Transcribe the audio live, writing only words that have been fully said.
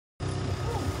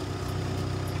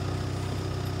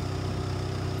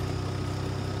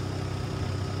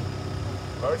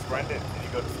Where's Brendan? Did he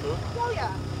go to school? Oh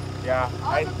yeah. Yeah.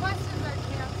 All the buses are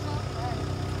canceled, but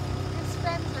his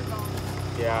friends are going.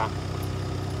 Yeah.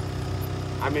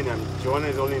 I mean, Joanna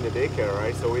is only in the daycare,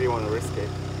 right? So we didn't want to risk it.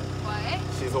 What?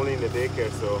 She's only in the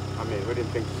daycare, so I mean, we didn't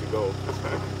think she should go.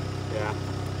 Yeah.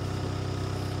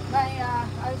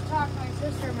 I was talking to my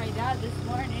sister and my dad this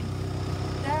morning.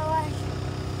 They're like,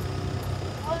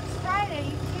 well, it's Friday,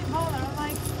 you came home. And I'm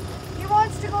like, he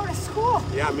wants to go to school.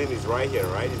 Yeah, I mean, he's right here,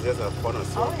 right? He's just a corner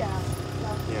store. Oh, yeah.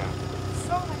 Yeah.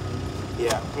 So lucky.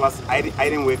 Yeah, plus I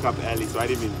didn't wake up early, so I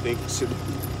didn't even think I should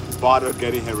bother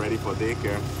getting her ready for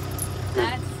daycare.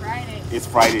 That's Friday. It's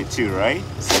Friday too, right?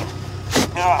 So,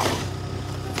 yeah.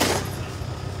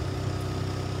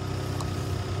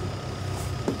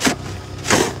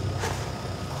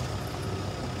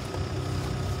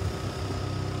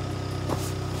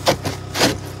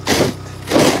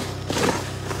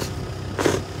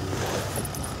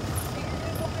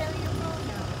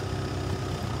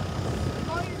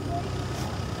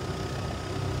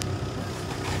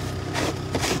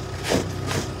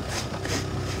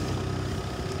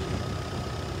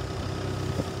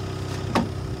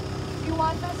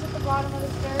 Us at the bottom of the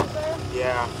stairs there?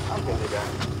 Yeah, I can do that.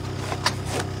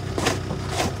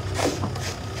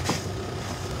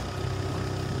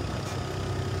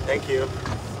 Thank you.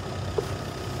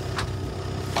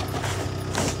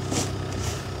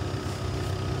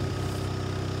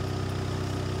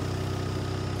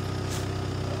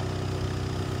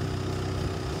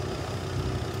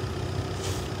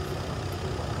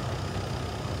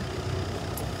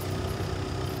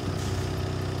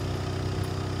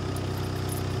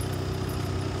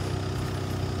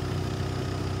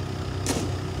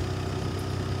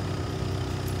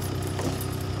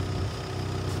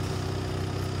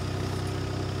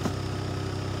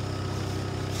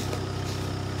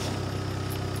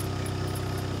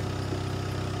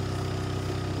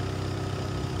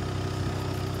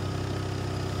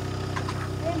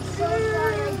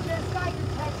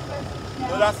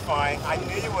 No, that's fine. I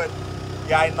knew you would.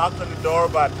 Yeah, I knocked on the door,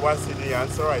 but once you didn't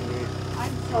answer, I knew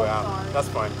I'm you so were out. sorry. That's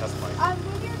fine, that's fine.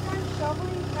 When you're done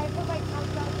shoveling, can I put my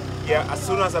truck back in the Yeah, truck? as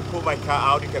soon as I pull my car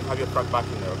out, you can have your truck back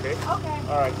in there, okay? Okay.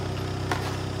 All right.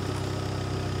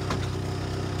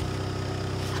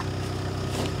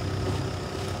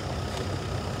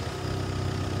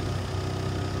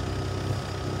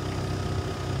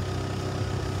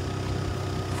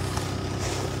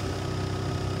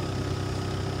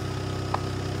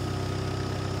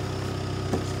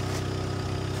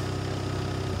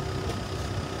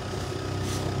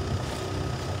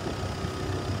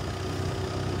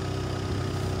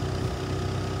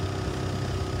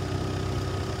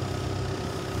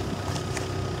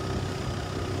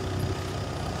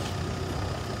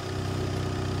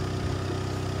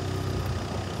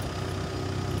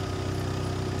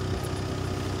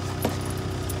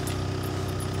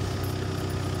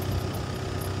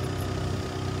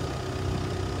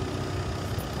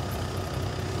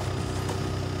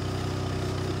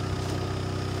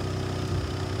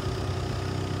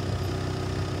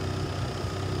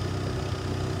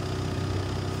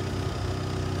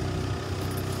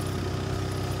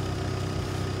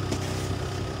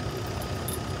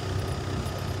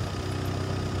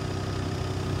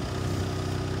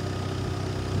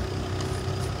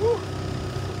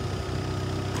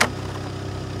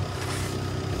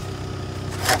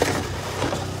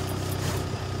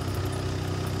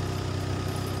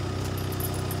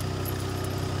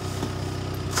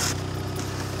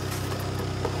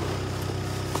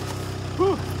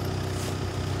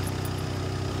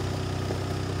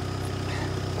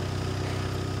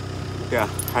 Yeah,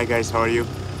 hi guys, how are you?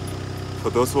 For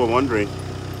those who are wondering,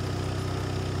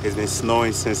 it's been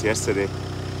snowing since yesterday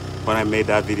when I made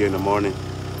that video in the morning.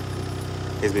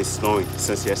 It's been snowing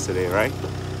since yesterday, right?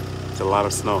 It's a lot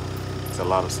of snow. It's a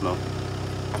lot of snow.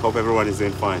 I hope everyone is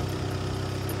doing fine.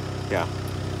 Yeah.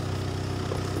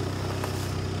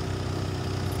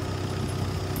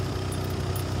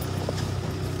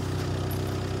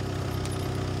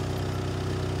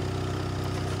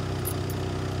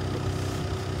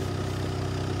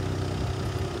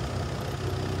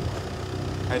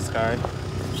 Hi Sky,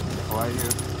 how are you?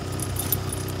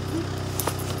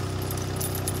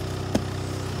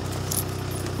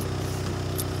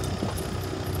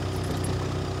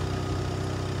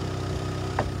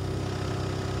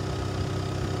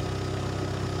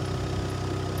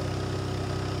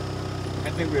 I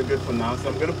think we're good for now, so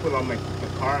I'm gonna pull on my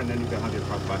car and then you can have your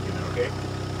truck back in there, okay?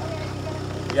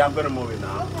 Yeah, I'm gonna move it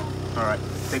now. Okay. All right,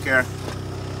 take care.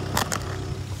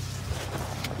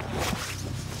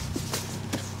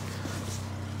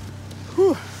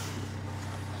 Whew.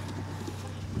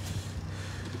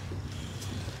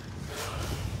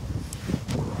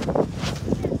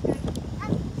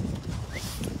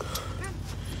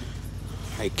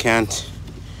 I can't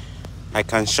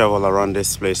shovel around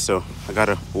this place, so I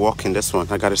gotta walk in this one.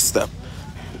 I gotta step.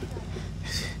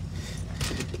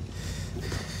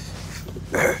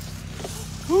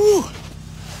 Woo.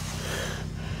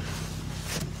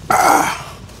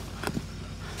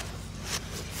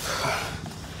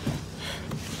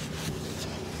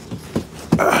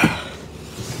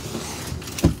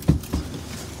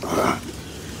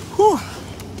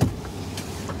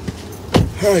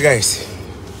 All right, guys.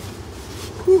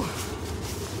 Whew.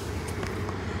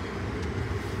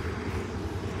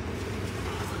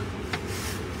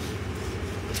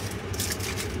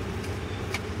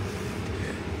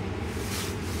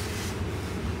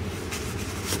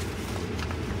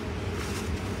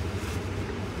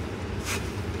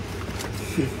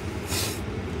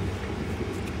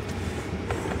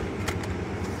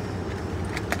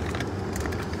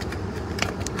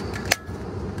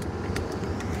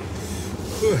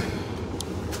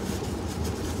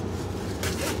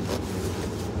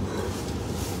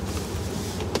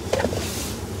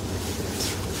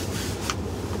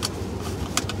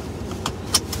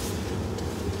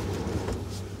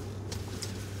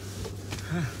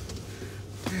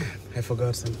 I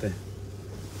forgot something.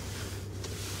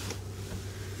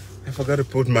 I forgot to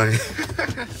put my I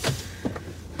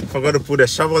forgot to put a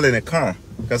shovel in the car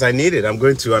because I need it. I'm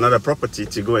going to another property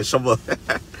to go and shovel.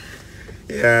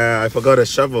 Yeah, I forgot a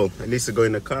shovel. It needs to go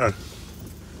in the car.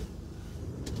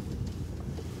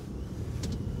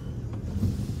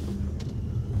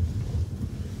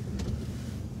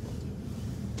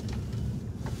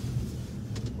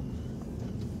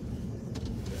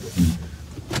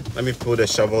 Let me put the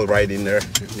shovel right in there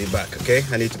in the back, okay?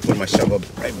 I need to put my shovel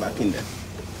right back in there.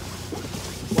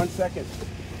 1 second.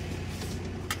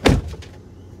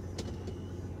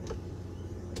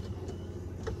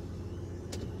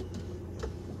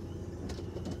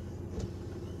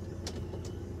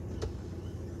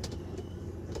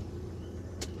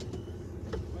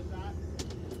 What's that?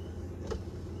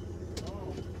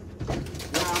 Oh.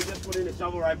 Yeah, I'm just putting the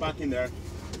shovel right back in there.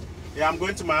 Yeah, I'm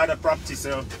going to my other property,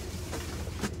 so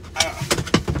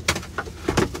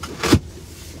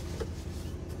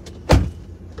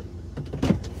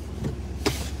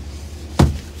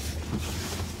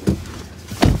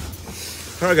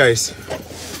alright guys,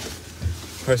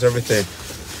 how's everything?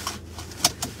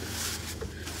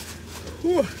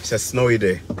 Whew, it's a snowy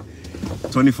day.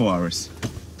 24 hours.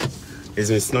 It's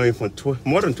been snowing for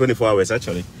more than 24 hours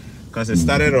actually, because it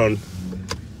started on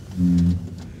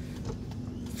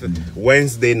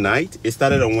Wednesday night. It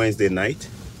started on Wednesday night,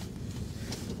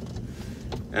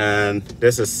 and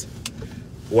this is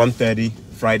 1:30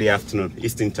 Friday afternoon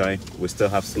Eastern time. We still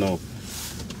have snow,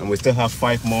 and we still have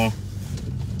 5 more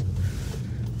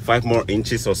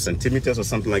inches or centimeters or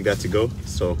something like that to go,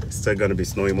 so it's still gonna be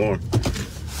snowing more.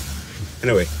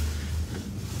 Anyway,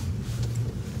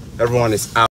 everyone is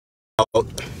out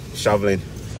shoveling.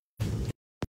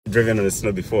 Driven on the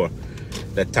snow before.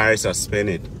 The tires are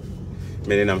spinning,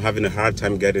 meaning I'm having a hard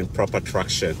time getting proper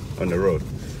traction on the road.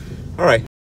 All right.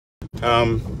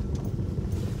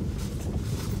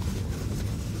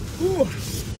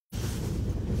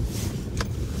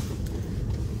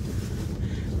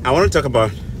 I want to talk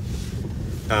about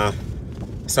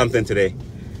something today.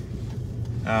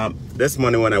 This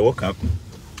morning when I woke up,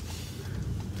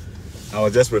 I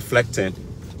was just reflecting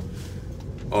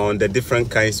on the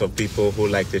different kinds of people who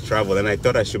like to travel, and I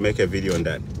thought I should make a video on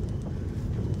that.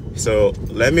 So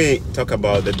let me talk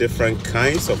about the different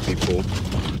kinds of people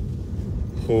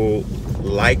who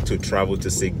like to travel to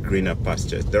see greener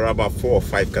pastures. There are about 4 or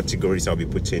 5 categories I'll be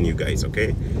putting you guys,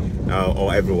 okay?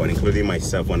 Or everyone, including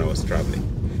myself when I was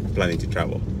planning to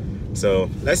travel. So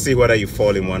let's see whether you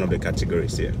fall in one of the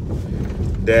categories here.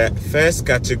 The first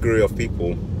category of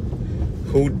people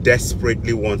who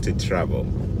desperately want to travel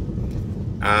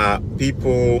are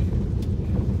people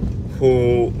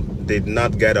who did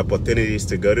not get opportunities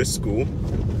to go to school,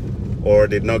 or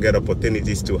did not get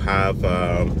opportunities to have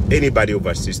anybody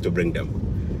overseas to bring them.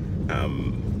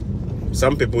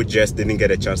 Some people just didn't get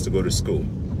a chance to go to school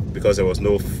because there was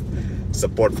no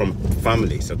support from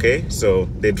families, okay? So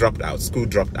they dropped out, school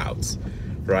dropped out,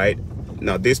 right?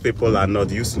 Now these people are not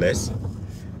useless.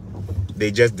 They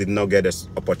just did not get an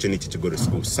opportunity to go to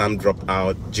school. Some dropped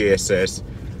out, JSS,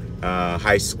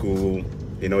 high school,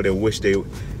 you know, they wish they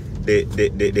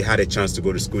had a chance to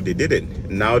go to school. They didn't.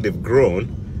 Now they've grown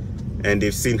and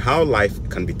they've seen how life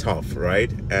can be tough, right?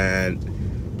 And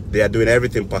they are doing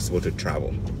everything possible to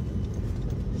travel.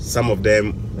 Some of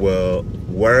them will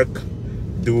work,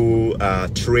 do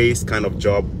trades kind of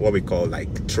job, what we call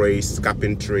like trades,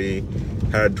 carpentry,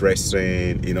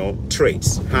 hairdressing, you know,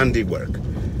 trades, handiwork.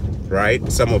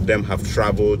 right? Some of them have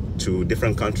traveled to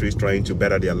different countries trying to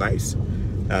better their lives.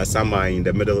 Some are in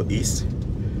the Middle East.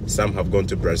 Some have gone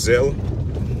to Brazil.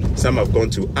 Some have gone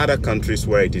to other countries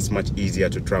where it is much easier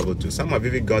to travel to. Some have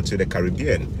even gone to the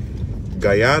Caribbean,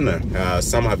 Guyana.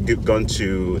 Some have gone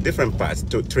to different parts,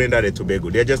 to Trinidad and Tobago.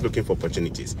 They're just looking for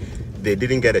opportunities. They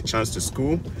didn't get a chance to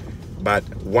school, but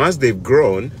once they've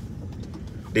grown,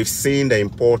 they've seen the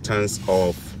importance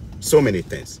of so many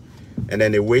things. And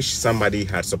then they wish somebody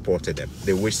had supported them.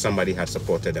 They wish somebody had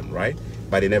supported them, right?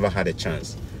 But they never had a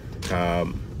chance.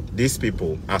 These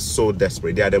people are so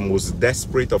desperate. They are the most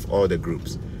desperate of all the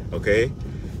groups, okay?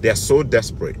 They are so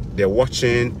desperate. They're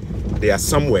watching, they are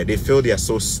somewhere. They feel they are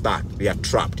so stuck. They are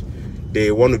trapped.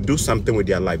 They want to do something with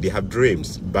their life. They have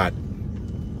dreams, but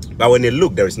when they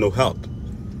look, there is no help,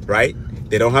 right?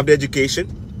 They don't have the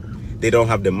education. They don't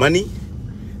have the money.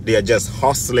 They are just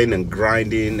hustling and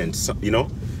grinding, and you know,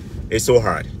 it's so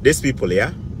hard. These people,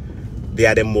 yeah, they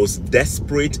are the most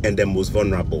desperate and the most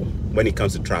vulnerable when it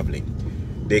comes to traveling.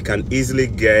 They can easily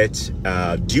get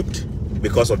duped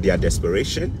because of their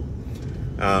desperation.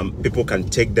 People can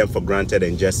take them for granted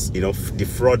and just, you know,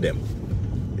 defraud them,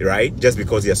 right? Just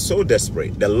because they are so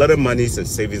desperate. The little monies and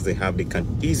savings they have, they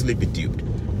can easily be duped.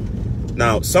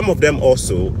 Now, some of them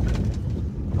also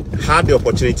had the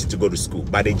opportunity to go to school,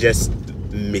 but they just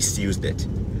misused it.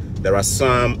 There are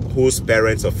some whose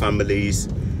parents or families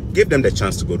give them the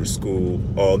chance to go to school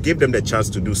or give them the chance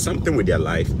to do something with their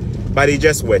life, but they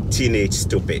just were teenage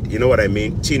stupid. You know what I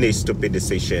mean? Teenage stupid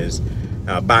decisions,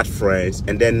 bad friends.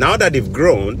 And then now that they've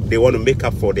grown, they want to make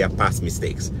up for their past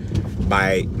mistakes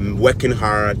by working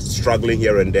hard, struggling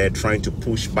here and there, trying to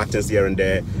push buttons here and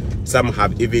there. Some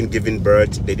have even given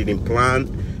birth they didn't plan,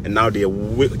 and now they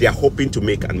are hoping to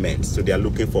make amends. So they are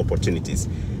looking for opportunities.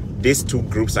 These two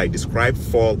groups I described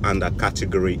fall under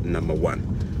category number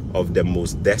 1 of the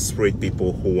most desperate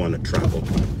people who want to travel.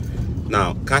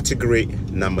 Now, category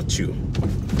number 2.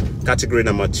 Category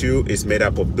number 2 is made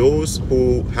up of those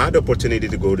who had the opportunity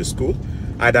to go to school,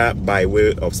 either by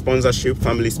way of sponsorship,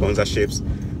 family sponsorships,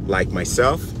 like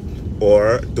myself,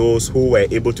 or those who were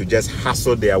able to just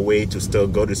hustle their way to still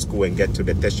go to school and get to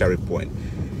the tertiary point.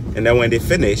 And then when they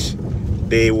finished,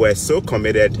 they were so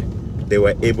committed, they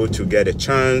were able to get a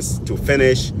chance to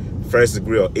finish first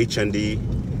degree or HND,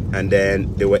 and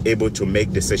then they were able to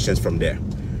make decisions from there.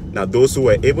 Now, those who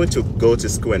were able to go to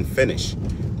school and finish,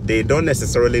 they don't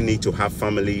necessarily need to have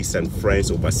families and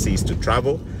friends overseas to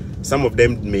travel. Some of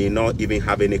them may not even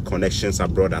have any connections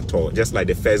abroad at all, just like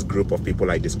the first group of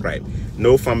people I described.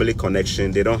 No family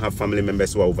connection. They don't have family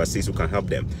members who are overseas who can help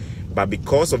them. But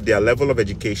because of their level of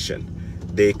education,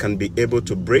 they can be able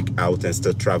to break out and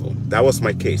still travel. That was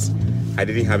my case. I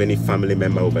didn't have any family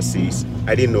member overseas.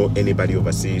 I didn't know anybody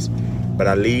overseas. But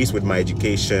at least with my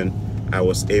education, I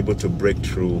was able to break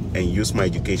through and use my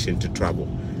education to travel.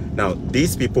 Now,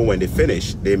 these people, when they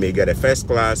finish, they may get a first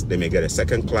class, they may get a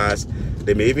second class,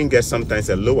 they may even get sometimes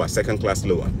a lower, second class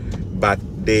lower. But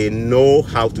they know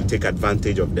how to take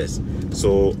advantage of this.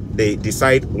 So they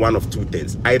decide one of two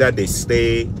things. Either they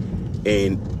stay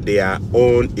in their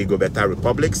own Igobeta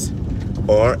republics,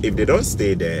 or if they don't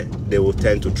stay there, they will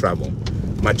tend to travel.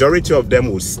 Majority of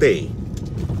them will stay.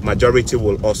 Majority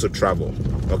will also travel,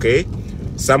 okay?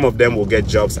 Some of them will get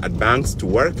jobs at banks to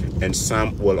work, and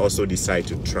some will also decide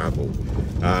to travel.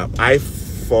 I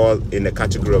fall in the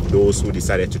category of those who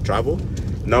decided to travel.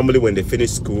 Normally, when they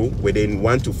finish school, within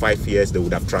 1 to 5 years, they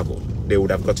would have traveled. They would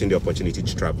have gotten the opportunity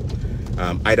to travel,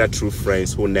 either through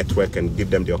friends who network and give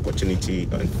them the opportunity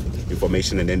and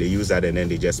information, and then they use that and then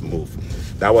they just move.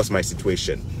 That was my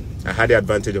situation. I had the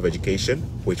advantage of education,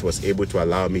 which was able to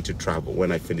allow me to travel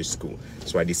when I finished school.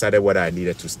 So I decided whether I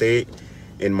needed to stay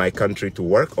in my country to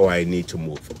work or I need to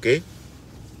move, okay?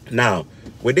 Now,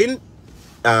 within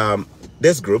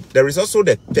this group, there is also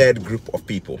the third group of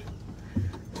people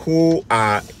who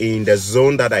are in the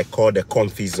zone that I call the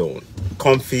comfy zone.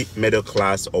 Comfy middle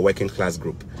class or working class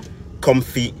group.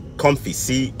 Comfy,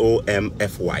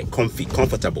 C-O-M-F-Y, comfy,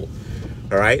 comfortable,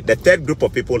 all right? The third group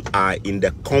of people are in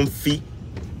the comfy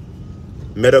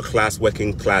middle class,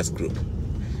 working class group.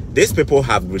 These people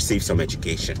have received some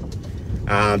education.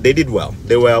 They did well.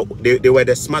 They were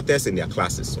the smartest in their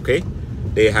classes, okay?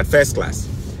 They had first class.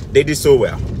 They did so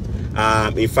well.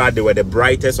 In fact, they were the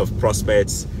brightest of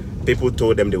prospects. People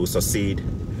told them they would succeed.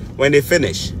 When they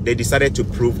finished, they decided to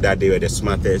prove that they were the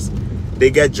smartest.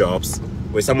 They get jobs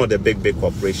with some of the big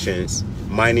corporations,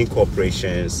 mining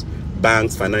corporations,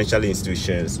 banks, financial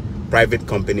institutions, private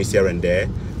companies here and there,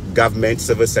 government,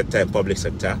 civil sector, and public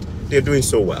sector. They're doing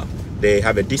so well. They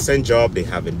have a decent job, they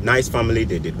have a nice family,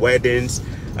 they did weddings,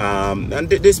 And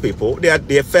these people, they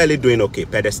are fairly doing okay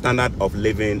per the standard of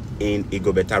living in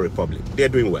Igobeta Republic. They're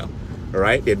doing well, all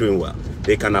right? They're doing well.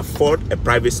 They can afford a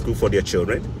private school for their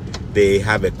children. They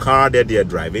have a car that they're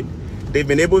driving. They've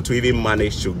been able to even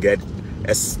manage to get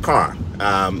a car.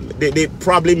 They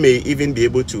probably may even be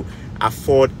able to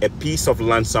afford a piece of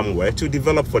land somewhere to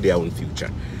develop for their own future.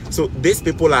 So these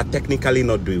people are technically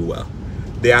not doing well.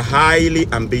 They are highly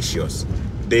ambitious.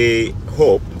 They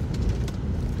hope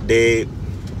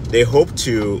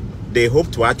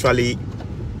to actually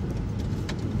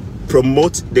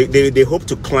promote, they hope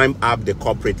to climb up the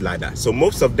corporate ladder. So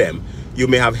most of them, you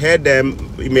may have heard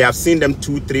them, you may have seen them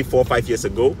 2, 3, 4, 5 years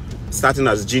ago, starting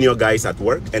as junior guys at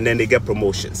work, and then they get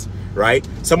promotions, right?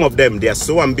 Some of them, they are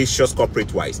so ambitious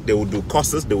corporate wise. They will do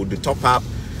courses, they will do top up,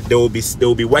 they will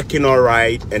be working all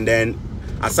right, and then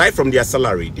aside from their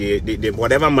salary,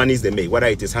 whatever monies they make, whether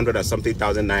it is 100 or something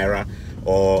thousand naira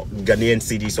or Ghanaian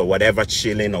cedis or whatever,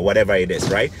 shilling or whatever it is,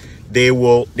 right? They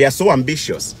are so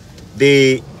ambitious.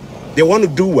 They want to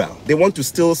do well. They want to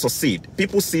still succeed.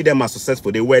 People see them as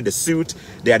successful. They wear the suit.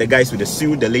 They are the guys with the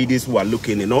suit, the ladies who are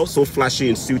looking, you know, so flashy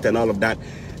in suit and all of that.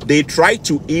 They try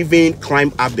to even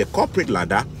climb up the corporate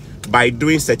ladder by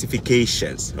doing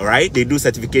certifications, all right? They do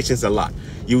certifications a lot.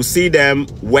 You see them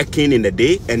working in the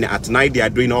day, and at night they are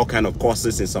doing all kind of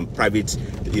courses in some private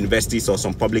universities or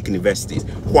some public universities.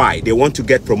 Why? They want to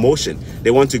get promotion.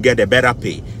 They want to get a better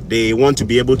pay. They want to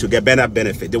be able to get better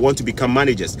benefit. They want to become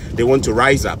managers. They want to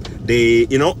rise up. They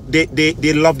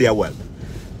love their work.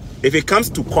 If it comes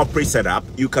to corporate setup,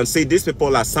 you can say these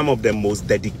people are some of the most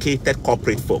dedicated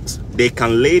corporate folks. They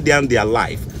can lay down their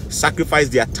life, sacrifice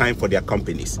their time for their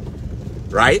companies,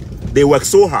 right? They work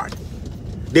so hard.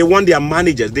 They want their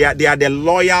managers. They are the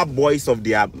loyal boys of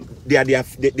they are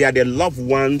the loved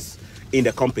ones in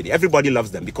the company. Everybody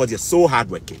loves them because they're so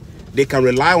hardworking. They can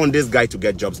rely on this guy to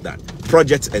get jobs done,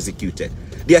 projects executed.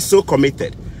 They are so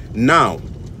committed. Now,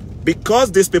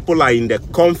 because these people are in the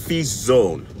comfy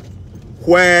zone,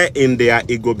 where in their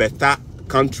Igobeta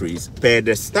countries, per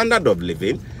the standard of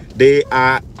living, they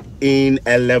are in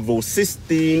a level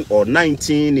 16 or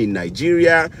 19 in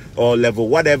Nigeria, or level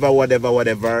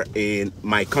whatever in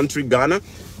my country, Ghana.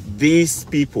 These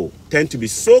people tend to be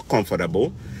so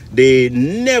comfortable, they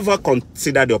never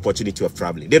consider the opportunity of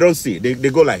traveling. They don't see it. They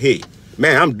go like, hey,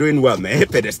 man, I'm doing well, man.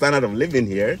 Per the standard of living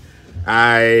here,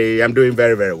 I am doing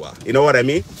very, very well. You know what I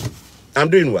mean?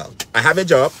 I'm doing well. I have a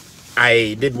job.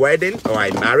 I did wedding, or I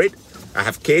married. I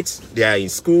have kids. They are in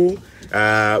school.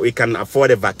 We can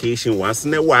afford a vacation once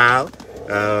in a while.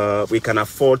 We can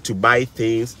afford to buy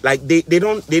things. Like they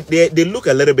look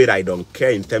a little bit, I don't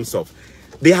care in terms of,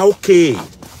 they are okay.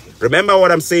 Remember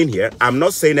what I'm saying here? I'm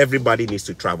not saying everybody needs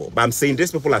to travel, but I'm saying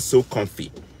these people are so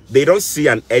comfy. They don't see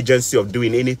an urgency of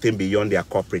doing anything beyond their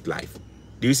corporate life.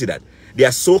 Do you see that? They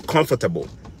are so comfortable.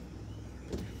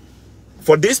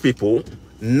 For these people,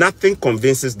 nothing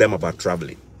convinces them about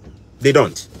traveling. They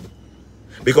don't.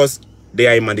 Because they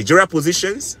are in managerial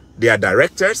positions, they are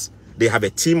directors, they have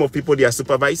a team of people they are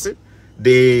supervising.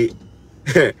 They,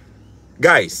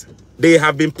 guys, they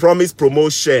have been promised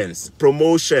promotions,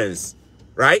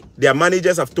 right? Their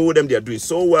managers have told them they are doing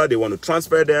so well, they want to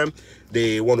transfer them,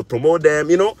 they want to promote them,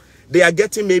 you know. They are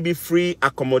getting maybe free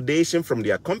accommodation from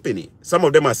their company. Some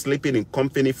of them are sleeping in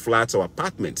company flats or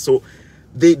apartments. So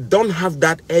they don't have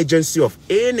that urgency of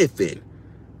anything.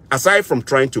 Aside from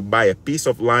trying to buy a piece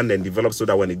of land and develop so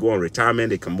that when they go on retirement,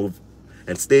 they can move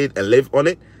and stay and live on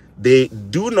it. They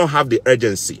do not have the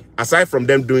urgency. Aside from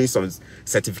them doing some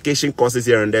certification courses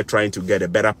here and there, trying to get a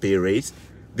better pay raise,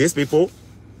 these people,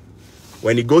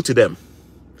 when you go to them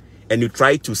and you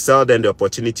try to sell them the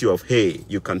opportunity of, hey,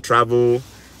 you can travel,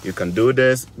 you can do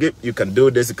this, you can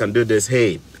do this, you can do this,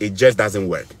 hey, it just doesn't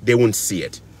work. They won't see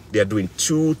it. They are doing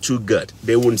too good.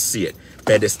 They won't see it.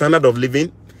 By the standard of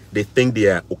living, they think they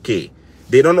are okay.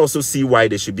 They don't also see why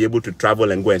they should be able to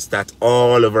travel and go and start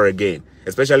all over again.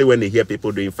 Especially when they hear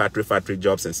people doing factory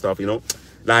jobs and stuff, you know.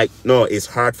 Like, no, it's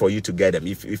hard for you to get them.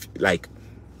 If like,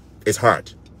 it's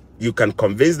hard. You can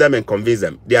convince them and convince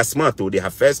them. They are smart too. They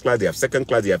have first class, they have second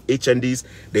class, they have HNDs,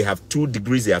 they have 2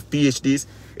 degrees, they have PhDs.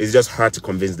 It's just hard to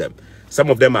convince them. Some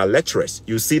of them are lecturers.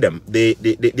 You see them. They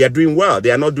are doing well.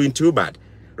 They are not doing too bad.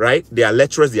 Right? They are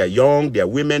lecturers, they are young, they are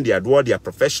women, they are what, they are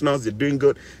professionals, they're doing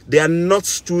good. They are not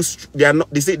too, they are not,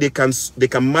 they say they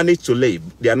can manage to live.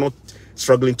 They are not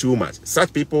struggling too much.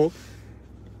 Such people,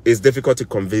 it's difficult to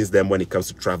convince them when it comes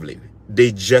to traveling.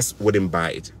 They just wouldn't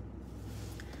buy it.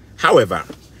 However,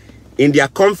 in their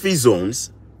comfy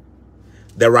zones,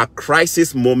 there are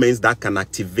crisis moments that can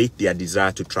activate their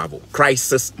desire to travel.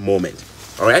 Crisis moment.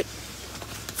 All right?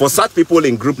 For such people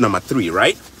in group number 3,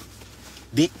 right?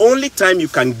 The only time you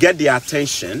can get their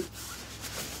attention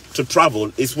to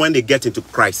travel is when they get into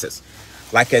crisis,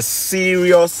 like a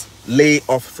serious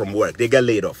layoff from work. They get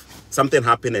laid off. Something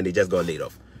happened and they just got laid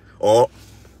off. Or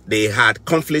they had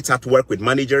conflicts at work with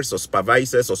managers or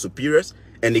supervisors or superiors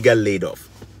and they get laid off.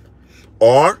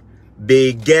 Or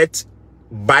they get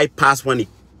bypassed when it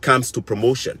comes to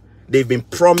promotion. They've been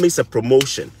promised a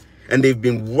promotion and they've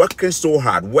been working so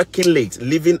hard, working late,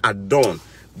 leaving at dawn,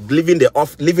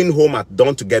 leaving home at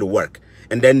dawn to get to work.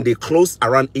 And then they close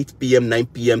around 8 p.m., 9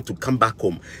 p.m. to come back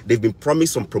home. They've been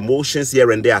promised some promotions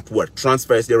here and there at work,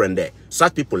 transfers here and there.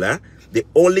 Such people, the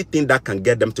only thing that can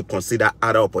get them to consider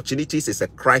other opportunities is a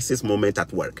crisis moment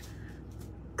at work.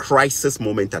 Crisis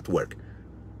moment at work.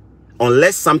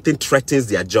 Unless something threatens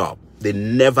their job, they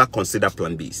never consider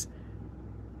plan Bs.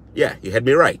 Yeah, you heard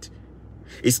me right.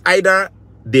 It's either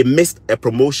they missed a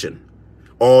promotion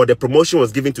or the promotion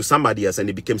was given to somebody else and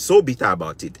they became so bitter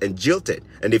about it and jilted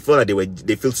and they feel like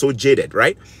they feel so jaded,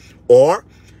 right? Or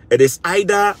it is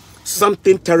either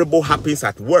something terrible happens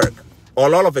at work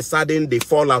or all of a sudden they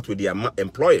fall out with their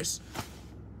employers.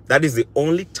 That is the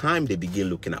only time they begin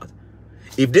looking out.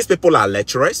 If these people are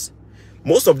lecturers,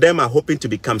 most of them are hoping to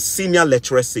become senior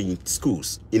lecturers in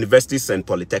schools, universities and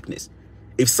polytechnics.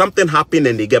 If something happened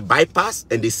and they get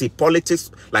bypassed and they see politics,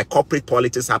 like corporate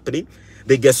politics happening,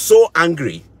 they get so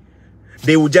angry,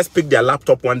 they will just pick their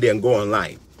laptop one day and go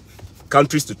online.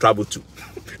 Countries to travel to.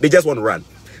 They just want to run.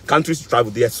 Countries to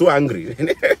travel. They are so angry.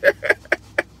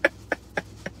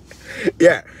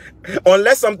 Yeah.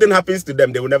 Unless something happens to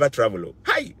them, they will never travel.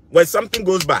 Hi. When something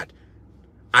goes bad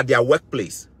at their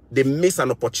workplace, they miss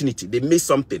an opportunity. They miss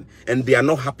something and they are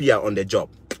not happier on the job.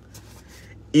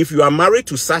 If you are married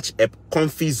to such a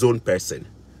comfy zone person,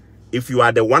 if you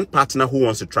are the one partner who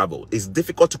wants to travel, it's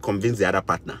difficult to convince the other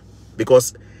partner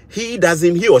because he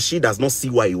or she does not see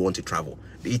why you want to travel.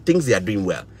 He thinks they are doing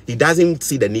well. He doesn't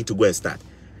see the need to go and start.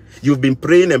 You've been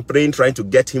praying and praying, trying to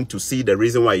get him to see the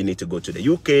reason why you need to go to the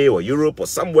UK or Europe or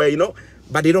somewhere, you know,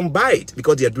 but they don't buy it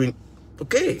because they are doing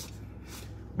okay.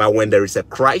 But when there is a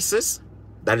crisis,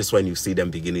 that is when you see them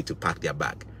beginning to pack their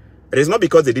bag. It is not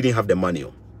because they didn't have the money.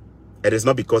 It is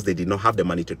not because they did not have the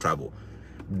money to travel.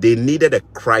 They needed a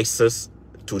crisis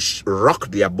to rock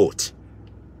their boat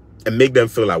and make them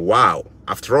feel like, wow,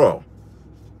 after all,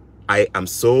 I am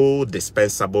so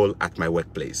dispensable at my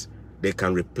workplace. They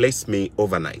can replace me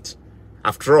overnight.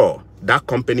 After all, that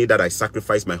company that I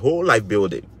sacrificed my whole life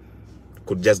building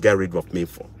could just get rid of me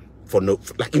for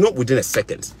within a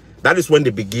second. That is when they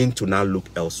begin to now look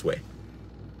elsewhere.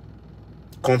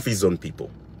 Comfy zone people.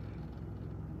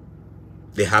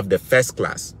 They have the first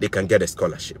class. They can get a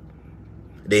scholarship.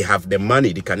 They have the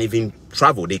money. They can even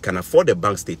travel. They can afford a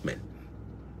bank statement.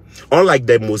 Unlike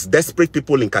the most desperate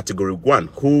people in category 1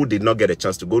 who did not get a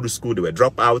chance to go to school, they were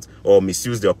dropped out or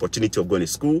misused the opportunity of going to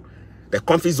school, the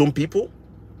comfy zone people,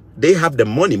 they have the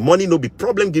money. Money no be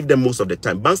problem, give them most of the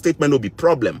time. Bank statement no be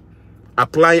problem.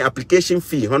 Applying application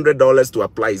fee, $100 to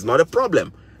apply is not a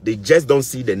problem. They just don't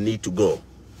see the need to go.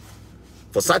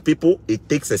 For such people, it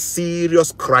takes a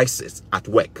serious crisis at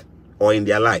work or in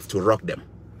their life to rock them.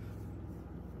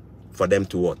 For them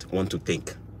to what? Want to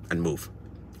think and move.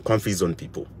 Comfy zone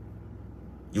people.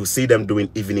 You see them doing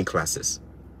evening classes,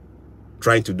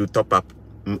 trying to do top-up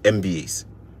MBAs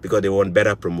because they want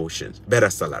better promotions, better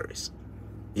salaries.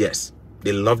 Yes,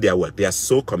 they love their work. They are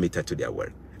so committed to their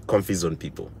work. Comfy zone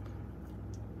people.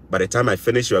 By the time I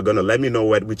finish, you are going to let me know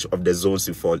which of the zones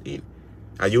you fall in.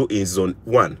 Are you in zone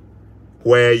 1,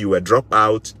 where you were dropped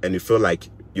out and you feel like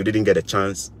you didn't get a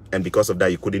chance, and because of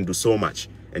that, you couldn't do so much,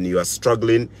 and you are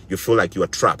struggling, you feel like you are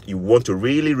trapped. You want to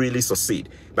really, really succeed,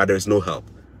 but there is no help.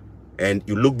 And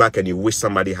you look back and you wish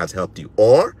somebody has helped you.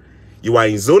 Or you are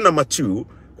in zone number 2,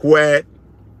 where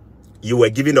you were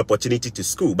given the opportunity to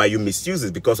school, but you misuse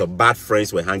it because of bad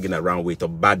friends you were hanging around with or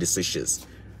bad decisions.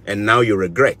 And now you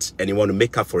regret and you want to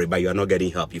make up for it, but you are not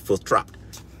getting help. You feel trapped.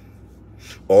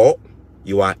 Or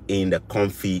you are in the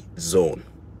comfy zone.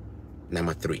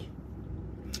 Number 3.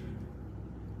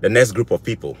 The next group of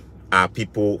people are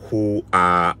people who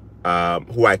are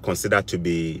who I consider to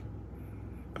be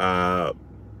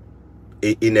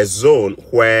in a zone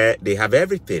where they have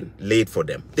everything laid for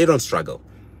them. They don't struggle.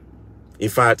 In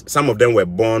fact, some of them were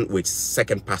born with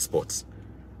second passports.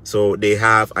 So they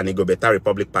have an Igobeta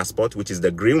Republic passport, which is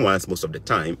the green ones most of the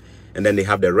time. And then they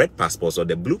have the red passports or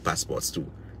the blue passports too.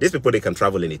 These people, they can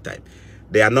travel anytime.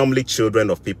 They are normally children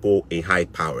of people in high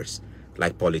powers,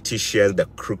 like politicians, the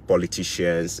crook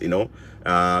politicians, you know.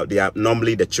 They are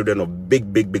normally the children of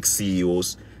big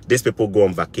CEOs. These people go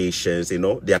on vacations, you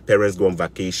know. Their parents go on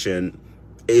vacation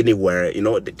anywhere, you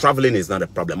know. Traveling is not a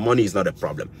problem. Money is not a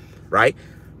problem, right?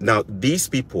 Now, these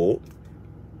people,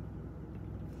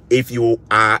 if you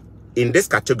are in this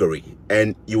category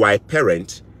and you are a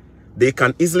parent, they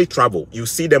can easily travel. You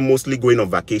see them mostly going on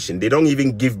vacation. They don't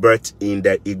even give birth in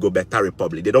the Igbo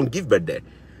Republic. They don't give birth there.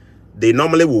 They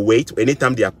normally will wait.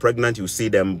 Anytime they are pregnant, you see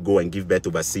them go and give birth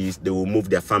overseas. They will move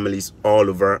their families all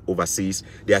over overseas.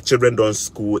 Their children don't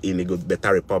school in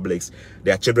Igbo Republics.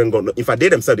 Their children go, in fact, they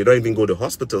themselves, they don't even go to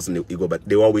hospitals in Igbo, but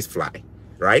they always fly,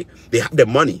 right? They have the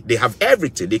money. They have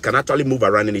everything. They can actually move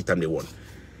around anytime they want.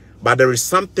 But there is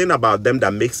something about them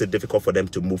that makes it difficult for them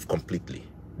to move completely.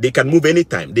 They can move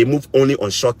anytime. They move only on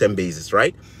short-term basis,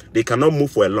 right? They cannot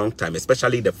move for a long time,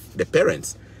 especially the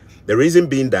parents. The reason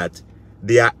being that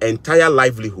their entire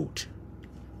livelihood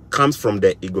comes from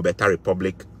the Igbo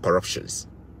Republic corruptions.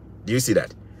 Do you see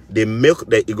that? They milk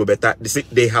the Igbo.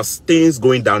 They have stains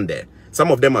going down there. Some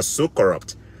of them are so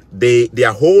corrupt.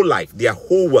 Their whole life, their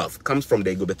whole wealth comes from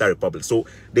the Igbo Republic. So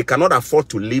they cannot afford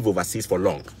to live overseas for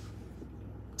long.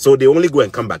 So they only go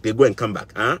and come back. They go and come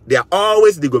back. They are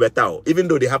always the Igbo, even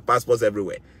though they have passports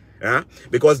everywhere.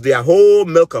 Because their whole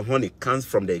milk and honey comes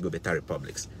from the Igbo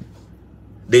Republics.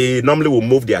 They normally will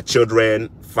move their children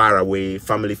far away,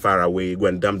 family far away, go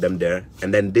and dump them there.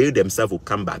 And then they themselves will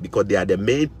come back because they are the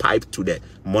main pipe to the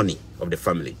money of the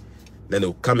family. Then they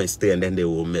will come and stay and then they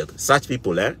will milk. Such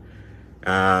people, they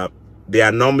are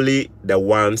normally the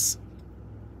ones,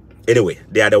 anyway,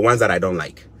 they are the ones that I don't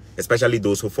like. Especially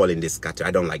those who fall in this category.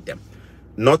 I don't like them.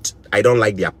 I don't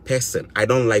like their person. I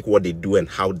don't like what they do and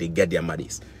how they get their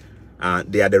monies.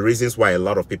 They are the reasons why a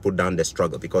lot of people down the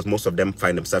struggle, because most of them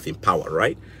find themselves in power,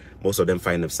 right? Most of them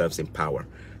find themselves in power.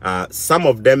 Some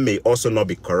of them may also not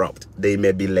be corrupt. They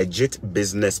may be legit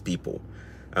business people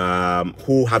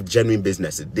who have genuine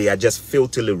businesses. They are just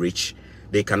filthily rich.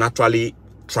 They can actually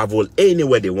travel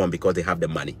anywhere they want because they have the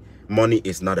money. Money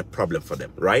is not a problem for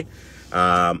them, right?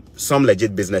 Some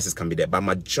legit businesses can be there, but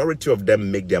majority of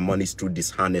them make their money through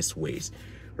dishonest ways,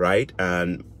 right?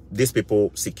 And these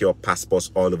people secure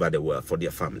passports all over the world for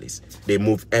their families. They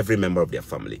move every member of their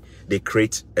family. They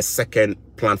create a second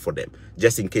plan for them.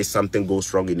 Just in case something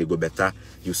goes wrong in Igbo,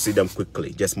 you see them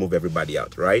quickly. Just move everybody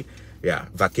out, right? Yeah,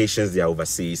 vacations, they are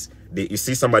overseas. You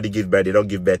see somebody give birth, they don't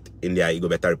give birth in their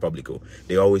Igbo Republic.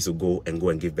 They always will go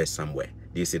and give birth somewhere.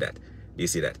 Do you see that? Do you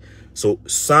see that? So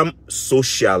some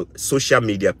social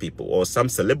media people or some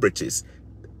celebrities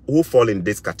who fall in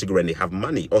this category and they have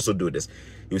money also do this.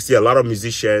 You see a lot of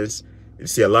musicians, you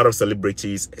see a lot of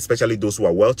celebrities, especially those who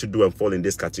are well-to-do and fall in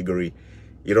this category.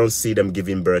 You don't see them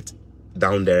giving birth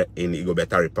down there in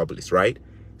Igbo Republics, right?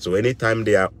 So anytime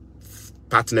their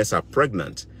partners are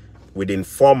pregnant, within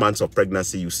 4 months of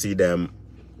pregnancy, you see them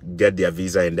get their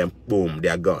visa and then boom, they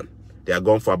are gone. They are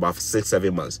gone for about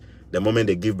 6-7 months. The moment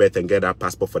they give birth and get that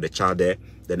passport for the child there,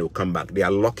 then they'll come back. They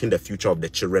are locking the future of the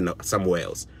children somewhere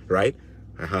else, right?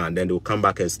 And then they'll come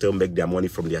back and still make their money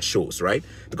from their shows, right?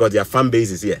 Because their fan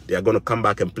base is here. They are going to come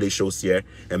back and play shows here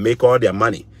and make all their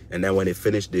money. And then when they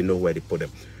finish, they know where they put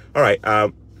them. All right.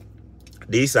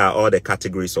 These are all the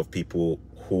categories of people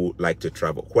who like to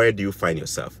travel. Where do you find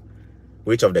yourself?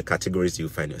 Which of the categories do you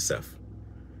find yourself?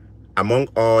 Among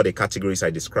all the categories I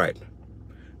described,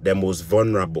 the most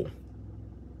vulnerable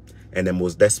and the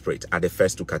most desperate are the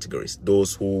first two categories.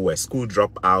 Those who were school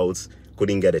dropouts,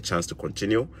 couldn't get a chance to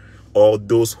continue, or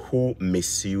those who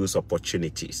misuse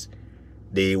opportunities.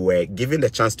 They were given the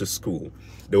chance to school.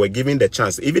 They were given the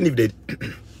chance, even if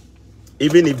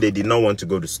they did not want to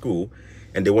go to school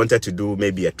and they wanted to do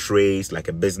maybe a trade, like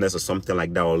a business or something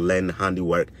like that, or learn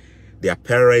handiwork, their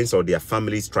parents or their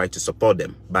families tried to support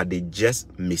them, but they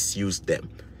just misused them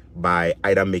by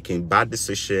either making bad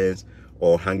decisions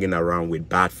or hanging around with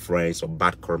bad friends or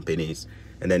bad companies.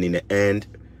 And then in the end,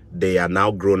 they are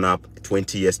now grown up,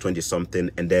 20 years,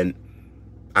 20-something, and then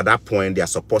at that point, their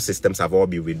support systems have all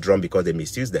been withdrawn because they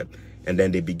misused them, and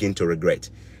then they begin to regret.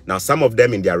 Now, some of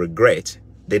them in their regret,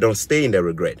 they don't stay in their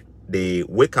regret. They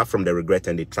wake up from the regret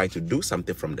and they try to do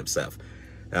something from themselves.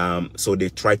 So they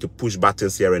try to push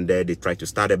buttons here and there. They try to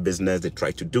start a business. They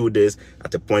try to do this.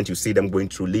 At a point, you see them going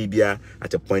through Libya.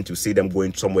 At a point, you see them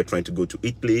going somewhere trying to go to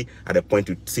Italy. At a point,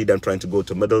 you see them trying to go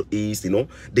to Middle East. You know,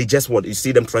 they just want, you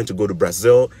see them trying to go to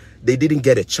Brazil. They didn't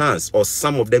get a chance, or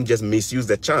some of them just misused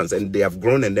the chance and they have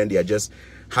grown and then they are just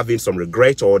having some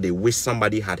regret, or they wish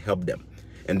somebody had helped them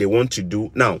and they want to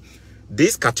do. Now,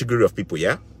 this category of people,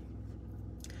 yeah,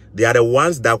 they are the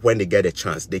ones that when they get a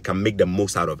chance, they can make the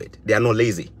most out of it. They are not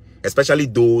lazy, especially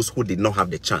those who did not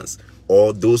have the chance,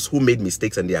 or those who made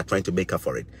mistakes and they are trying to make up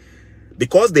for it.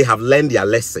 Because they have learned their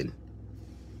lesson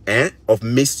of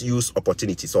misuse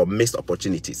opportunities or missed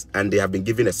opportunities, and they have been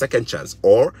given a second chance,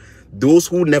 or Those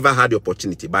who never had the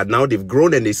opportunity, but now they've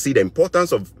grown and they see the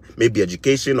importance of maybe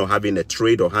education or having a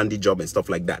trade or handy job and stuff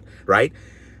like that, right?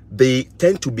 They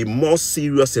tend to be more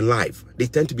serious in life. They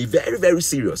tend to be very, very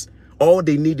serious. All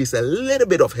they need is a little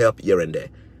bit of help here and there.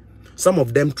 Some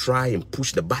of them try and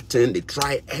push the button. They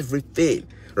try everything.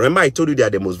 Remember, I told you they are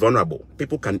the most vulnerable.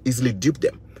 People can easily dupe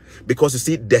them because, you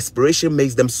see, desperation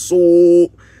makes them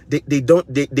so...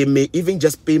 They may even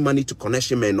just pay money to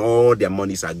connection and all their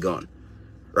monies are gone.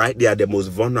 Right? They are the most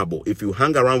vulnerable. If you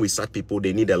hang around with such people,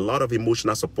 they need a lot of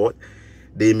emotional support.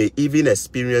 They may even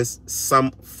experience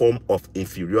some form of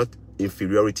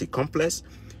inferiority complex,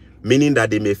 meaning that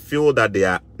they may feel that they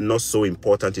are not so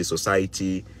important in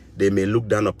society. They may look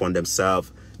down upon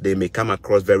themselves. They may come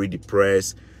across very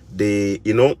depressed. They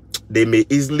may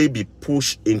easily be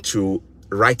pushed into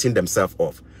writing themselves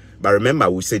off. But remember,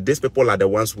 we say these people are the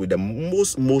ones with the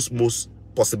most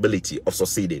possibility of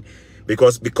succeeding.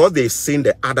 Because they've seen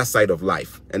the other side of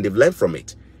life and they've learned from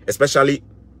it. Especially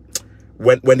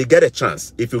when they get a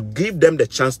chance. If you give them the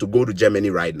chance to go to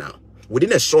Germany right now,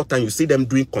 within a short time, you see them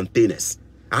doing containers.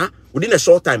 Within a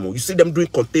short time, you see them doing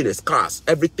containers, cars,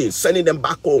 everything, sending them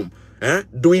back home.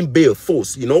 Doing bail,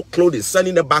 force, clothing,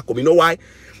 sending them back home. You know why?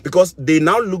 Because they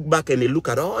now look back and they look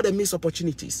at all the missed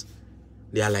opportunities.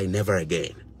 They are like, never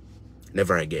again.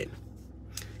 Never again.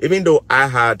 Even though I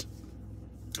had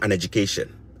an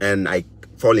education, and I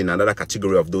fall in another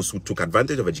category of those who took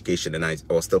advantage of education and I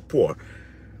was still poor.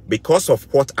 Because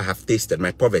of what I have tasted,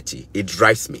 my poverty, it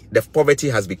drives me. The poverty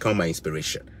has become my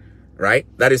inspiration, right?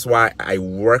 That is why I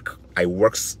work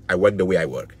the way I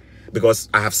work. Because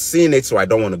I have seen it, so I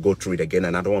don't want to go through it again,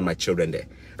 and I don't want my children there,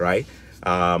 right?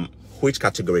 Which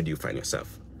category do you find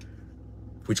yourself?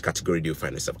 Which category do you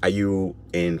find yourself? Are you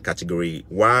in category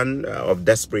 1 of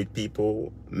desperate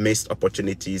people, missed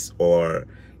opportunities, or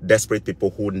desperate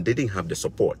people who didn't have the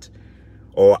support?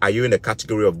 Or are you in the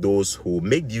category of those who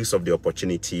made use of the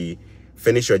opportunity,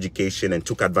 finished your education and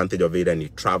took advantage of it and you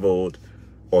traveled,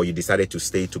 or you decided to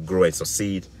stay to grow and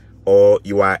succeed? Or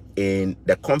you are in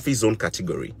the comfy zone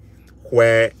category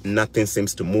where nothing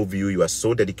seems to move you. You are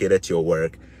so dedicated to your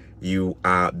work. You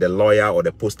are the lawyer or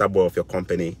the poster boy of your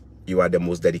company. You are the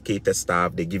most dedicated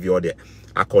staff. They give you all the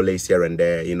accolades here and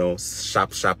there,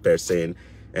 sharp person.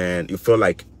 And you feel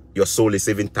like your soul is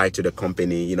even tied to the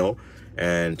company,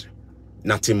 and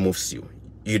nothing moves you.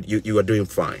 You are doing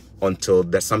fine until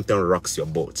there's something rocks your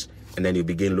boat, and then you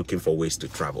begin looking for ways to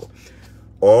travel.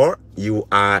 Or you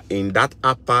are in that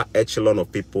upper echelon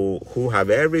of people who have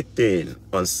everything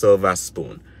on silver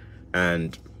spoon,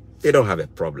 and they don't have a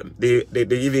problem. They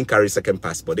even carry second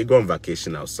passport. They go on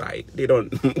vacation outside. They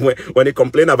don't, when they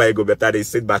complain about it go better, they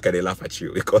sit back and they laugh at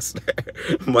you because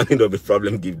money don't be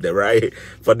problem give them, right?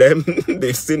 For them,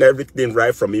 they've seen everything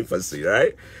right from infancy,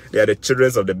 right? They are the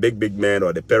children of the big men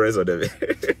or the parents of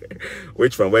the...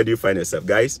 Which one? Where do you find yourself?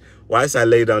 Guys, whilst I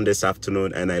lay down this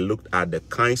afternoon and I looked at the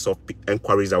kinds of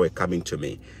inquiries that were coming to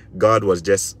me, God was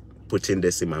just putting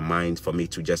this in my mind for me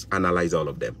to just analyze all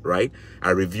of them, right?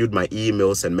 I reviewed my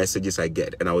emails and messages I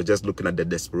get, and I was just looking at the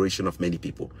desperation of many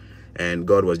people, and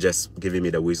God was just giving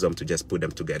me the wisdom to just put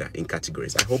them together in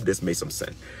categories. I hope this made some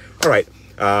sense. All right,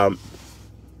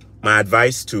 my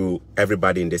advice to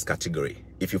everybody in this category,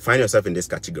 if you find yourself in this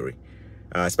category,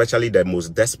 especially the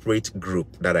most desperate group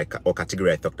or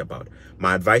category I talked about,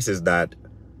 my advice is that,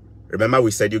 remember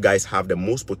we said you guys have the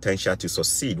most potential to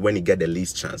succeed when you get the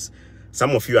least chance.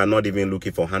 Some of you are not even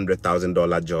looking for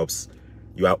 $100,000 jobs.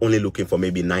 You are only looking for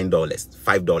maybe $9,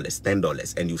 $5,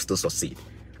 $10, and you still succeed,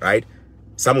 right?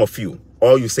 Some of you,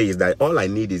 all you say is that all I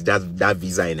need is just that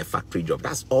visa and a factory job.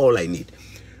 That's all I need.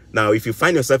 Now, if you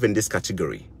find yourself in this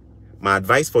category, my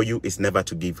advice for you is never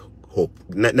to give hope,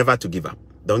 never to give up.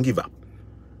 Don't give up.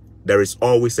 There is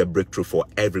always a breakthrough for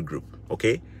every group,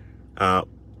 okay?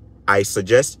 I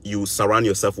suggest you surround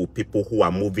yourself with people who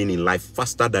are moving in life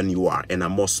faster than you are and are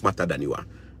more smarter than you are.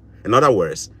 In other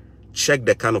words, check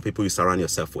the kind of people you surround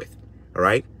yourself with, all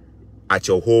right? At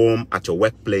your home, at your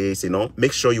workplace,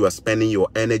 make sure you are spending your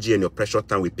energy and your precious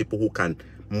time with people who can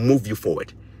move you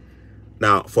forward.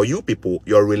 Now, for you people,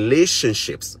 your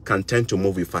relationships can tend to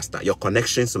move you faster, your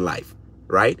connections in life,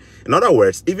 right? In other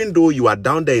words, even though you are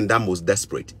down there in that most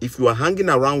desperate, if you are hanging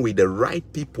around with the right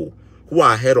people who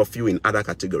are ahead of you in other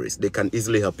categories, they can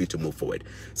easily help you to move forward.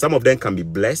 Some of them can be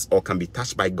blessed or can be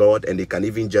touched by God, and they can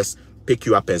even just pick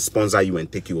you up and sponsor you and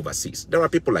take you overseas. There are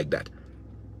people like that.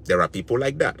 There are people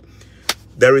like that.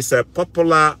 There is a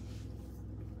popular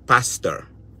pastor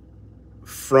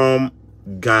from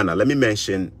Ghana. Let me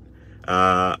mention,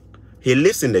 he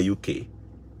lives in the UK.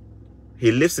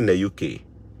 He lives in the UK.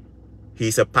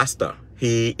 He's a pastor.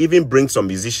 He even brings some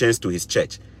musicians to his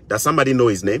church. Does somebody know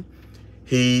his name?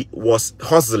 he was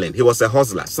hustling. He was a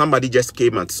hustler. Somebody just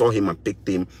came and saw him and picked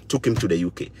him, took him to the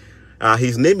UK.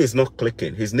 His name is not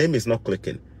clicking. His name is not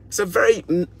clicking. He's a very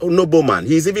noble man.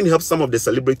 He's even helped some of the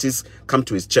celebrities come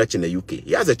to his church in the UK.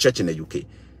 He has a church in the UK.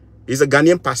 He's a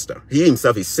Ghanaian pastor. He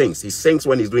himself, he sings. He sings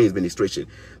when he's doing his ministration.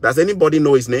 Does anybody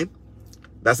know his name?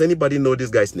 Does anybody know this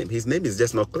guy's name? His name is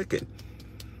just not clicking.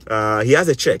 He has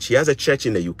a church. He has a church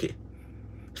in the UK.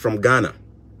 He's from Ghana.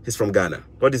 He's from Ghana.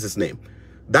 What is his name?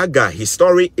 That guy, his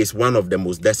story is one of the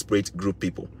most desperate group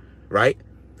people, right?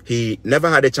 He never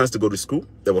had a chance to go to school.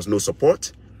 There was no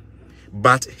support.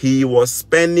 But he was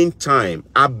spending time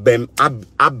Abiam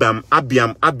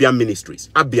Ministries.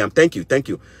 Abiam, thank you.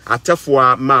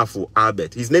 Atefua Mafu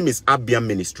Albert. His name is Abiam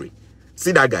Ministry.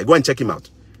 See that guy? Go and check him out.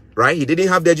 Right? He didn't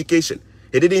have the education.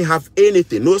 He didn't have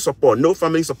anything, no support, no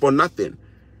family support, nothing.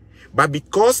 But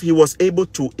because he was able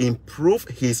to improve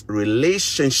his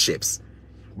relationships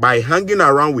by hanging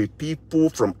around with people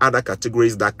from other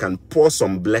categories that can pour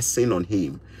some blessing on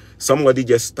him, somebody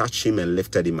just touched him and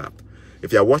lifted him up.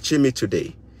 If you're watching me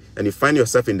today and you find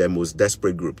yourself in the most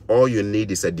desperate group, all you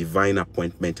need is a divine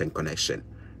appointment and connection.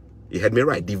 You heard me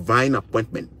right. Divine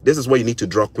appointment. This is where you need to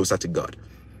draw closer to God.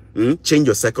 Change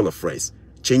your circle of friends.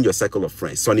 Change your circle of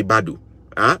friends. Sonny Badu.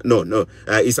 No.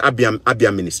 It's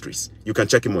Abiam Ministries. You can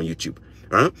check him on YouTube.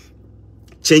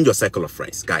 Change your circle of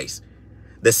friends, guys.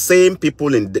 The same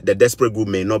people in the desperate group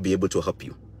may not be able to help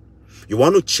you. You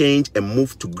want to change and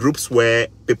move to groups where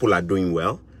people are doing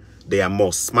well. They are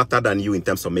more smarter than you in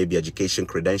terms of maybe education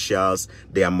credentials.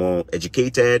 They are more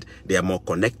educated. They are more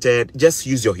connected. Just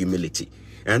use your humility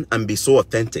and be so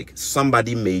authentic.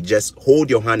 Somebody may just hold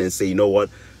your hand and say, you know what?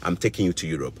 I'm taking you to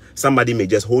Europe. Somebody may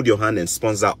just hold your hand and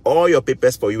sponsor all your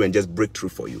papers for you and just break through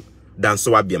for you.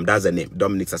 Danso Abiam, that's the name.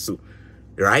 Dominic Sasu.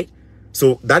 Right?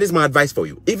 So that is my advice for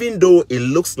you. Even though it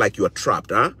looks like you are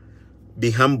trapped,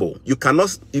 be humble. You cannot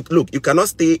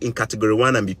stay in category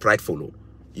 1 and be prideful.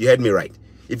 You heard me right.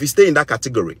 If you stay in that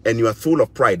category and you are full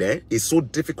of pride, it's so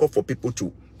difficult for people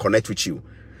to connect with you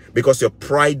because your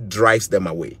pride drives them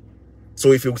away.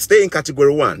 So if you stay in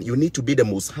category 1, you need to be the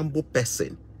most humble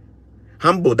person.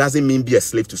 Humble doesn't mean be a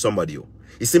slave to somebody.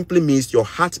 It simply means your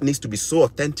heart needs to be so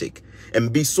authentic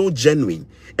and be so genuine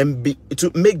and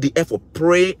to make the effort,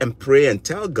 pray and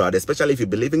tell God, especially if you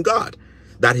believe in God,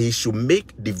 that he should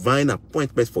make divine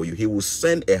appointments for you. He will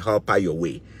send a helper your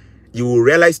way. You will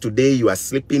realize today you are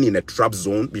sleeping in a trap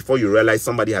zone before you realize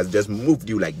somebody has just moved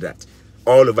you like that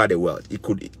all over the world.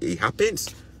 It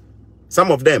happens.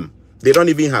 Some of them, they don't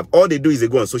even have, all they do is they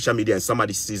go on social media and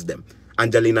somebody sees them.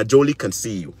 Angelina Jolie can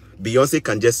see you. Beyonce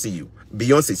can just see you.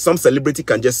 Beyonce, some celebrity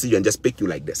can just see you and just pick you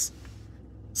like this.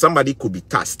 Somebody could be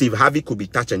touched. Steve Harvey could be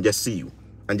touched and just see you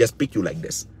and just pick you like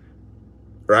this.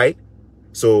 Right?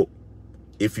 So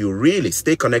if you really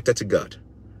stay connected to God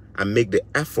and make the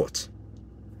effort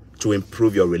to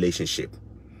improve your relationship,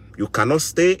 you cannot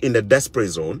stay in the desperate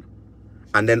zone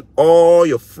and then all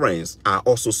your friends are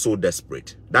also so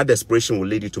desperate. That desperation will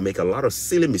lead you to make a lot of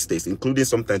silly mistakes, including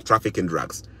sometimes trafficking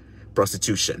drugs,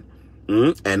 prostitution,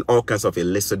 and all kinds of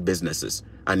illicit businesses.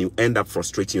 And you end up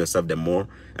frustrating yourself the more,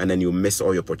 and then you miss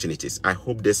all your opportunities. I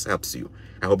hope this helps you.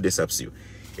 I hope this helps you.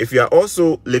 If you are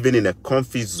also living in a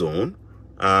comfy zone,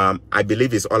 I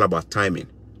believe it's all about timing.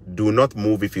 Do not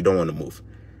move if you don't want to move.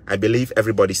 I believe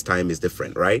everybody's time is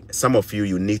different, right? Some of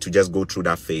you need to just go through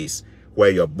that phase where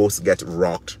your boats get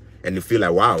rocked and you feel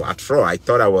like, wow, after all, I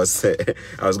thought I was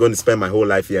I was going to spend my whole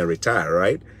life here and retire,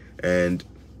 right? And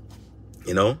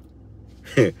you know,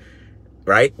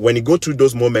 right? When you go through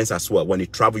those moments as well, when you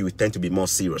travel, you tend to be more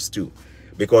serious too,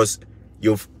 because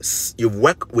you've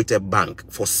worked with a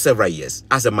bank for several years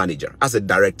as a manager, as a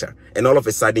director, and all of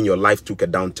a sudden your life took a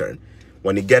downturn.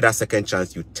 When you get that second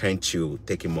chance, you tend to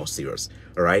take it more serious.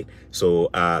 All right. So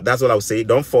that's what I would say.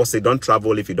 Don't force it. Don't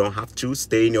travel if you don't have to.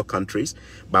 Stay in your countries.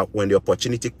 But when the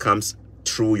opportunity comes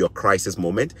through your crisis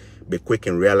moment, be quick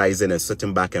in realizing and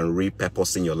sitting back and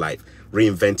repurposing your life.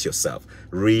 Reinvent yourself.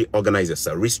 Reorganize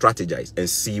yourself. Re-strategize and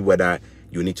see whether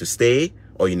you need to stay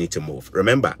or you need to move.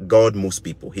 Remember, God moves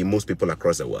people. He moves people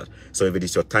across the world. So if it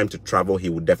is your time to travel, he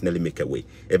will definitely make a way.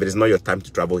 If it is not your time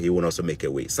to travel, he will also make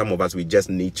a way. Some of us, we just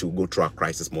need to go through our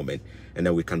crisis moment, and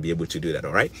then we can be able to do that.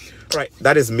 All right. All right.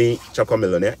 That is me, Chako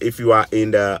Millionaire. If you are in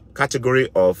the category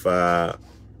of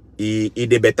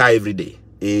Ide Better every day,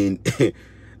 in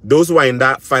those who are in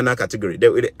that final category,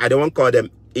 I don't want to call them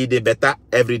Ide Better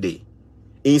every day.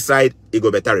 Inside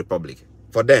Ego Better Republic,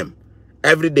 for them,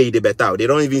 every day they better. They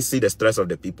don't even see the stress of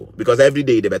the people, because every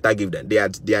day they better give them. They are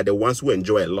the ones who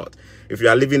enjoy a lot. If you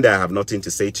are living there, I have nothing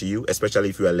to say to you, especially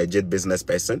if you are a legit business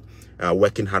person,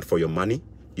 working hard for your money.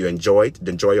 You enjoy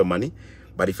your money.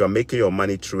 But if you're making your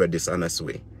money through a dishonest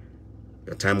way,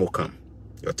 your time will come.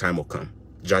 Your time will come.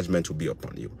 Judgment will be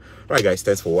upon you. All right, guys,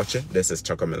 thanks for watching. This is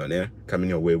Choco Millionaire coming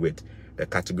your way with the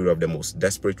category of the most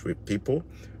desperate people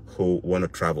who want to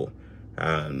travel.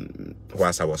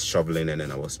 Whilst I was shoveling and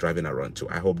then I was driving around too.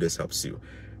 I hope this helps you.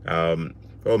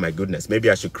 Oh my goodness, maybe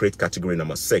I should create category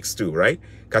number 6 too, right?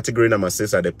 Category number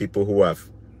 6 are the people who have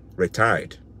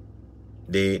retired.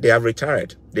 They have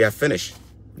retired. They are finished.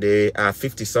 They are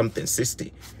 50 something,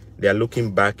 60. They are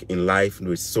looking back in life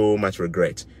with so much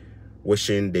regret,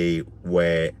 wishing they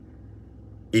were,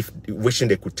 wishing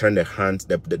they could turn the hands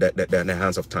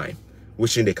of time,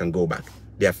 wishing they can go back.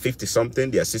 They are 50 something,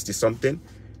 they are 60 something.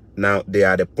 Now they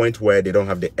are at the point where they don't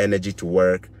have the energy to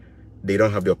work. They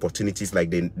don't have the opportunities like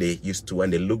they used to,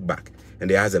 and they look back and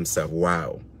they ask themselves,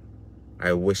 wow,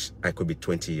 I wish I could be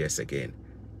 20 years again.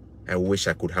 I wish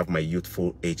I could have my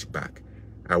youthful age back.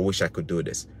 I wish I could do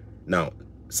this. Now,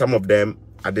 some of them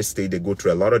at this stage, they go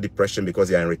through a lot of depression because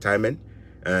they are in retirement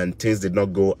and things did not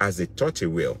go as they thought it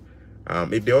will.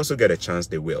 If they also get a chance,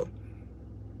 they will.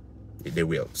 They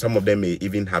will. Some of them may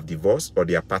even have divorced, or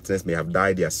their partners may have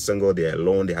died. They are single, they are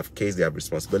alone, they have kids, they have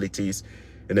responsibilities.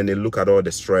 And then they look at all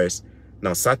the stress.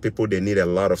 Now, sad people, they need a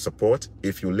lot of support.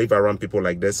 If you live around people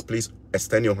like this, please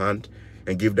extend your hand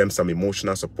and give them some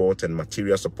emotional support and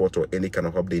material support or any kind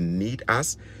of help they need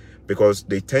us, because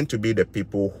they tend to be the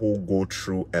people who go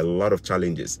through a lot of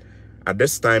challenges. At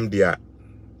this time, their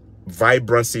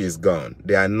vibrancy is gone.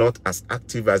 They are not as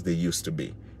active as they used to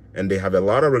be. And they have a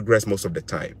lot of regrets most of the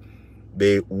time.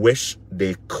 They wish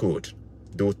they could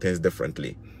do things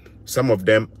differently. Some of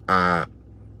them are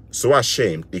so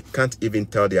ashamed, they can't even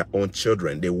tell their own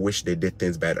children they wish they did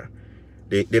things better.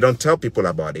 They don't tell people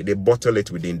about it. They bottle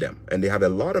it within them. And they have a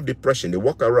lot of depression. They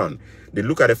walk around. They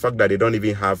look at the fact that they don't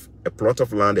even have a plot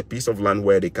of land, a piece of land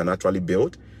where they can actually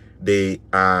build. They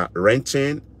are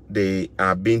renting. They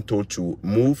are being told to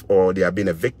move, or they are being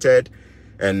evicted.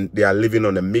 And they are living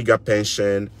on a meager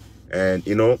pension. And,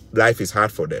 you know, life is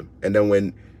hard for them. And then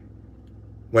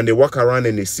when they walk around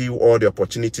and they see all the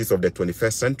opportunities of the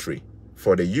 21st century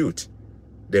for the youth,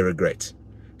 they regret.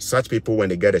 Such people, when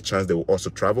they get a chance, they will also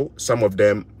travel. Some of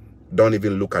them don't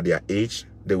even look at their age.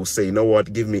 They will say, you know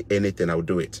what, give me anything, I'll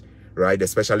do it, right?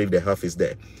 Especially if the health is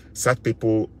there. Such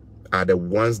people are the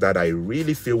ones that I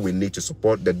really feel we need to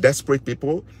support. The desperate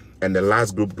people and the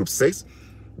last group, group 6,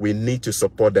 we need to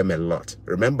support them a lot.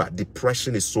 Remember,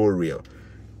 depression is so real.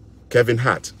 Kevin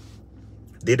Hart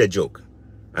did a joke.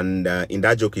 And in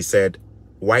that joke, he said,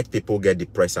 white people get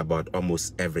depressed about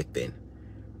almost everything.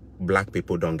 Black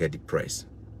people don't get depressed.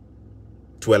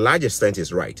 To a large extent,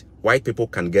 is right. White people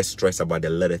can get stressed about the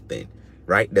little thing,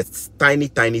 right? The tiny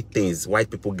things.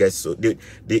 White people get so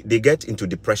they get into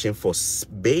depression for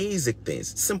basic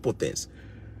things, simple things.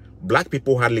 Black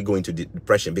people hardly go into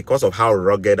depression because of how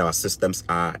rugged our systems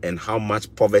are and how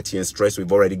much poverty and stress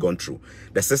we've already gone through.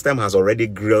 The system has already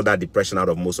grilled that depression out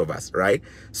of most of us, right?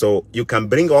 So you can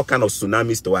bring all kind of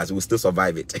tsunamis to us, we'll still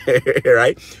survive it,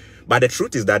 right? But the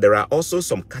truth is that there are also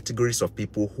some categories of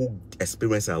people who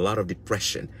experience a lot of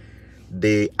depression.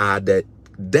 They are the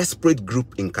desperate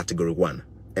group in category 1,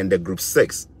 and the group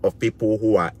 6 of people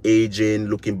who are aging,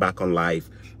 looking back on life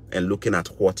and looking at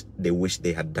what they wish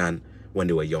they had done when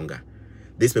they were younger.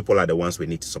 These people are the ones we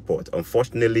need to support.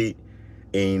 Unfortunately,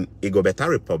 in Igbo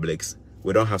republics,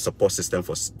 we don't have support system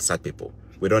for such people.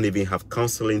 We don't even have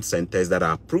counseling centers that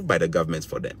are approved by the government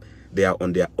for them. They are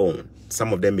on their own.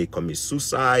 Some of them may commit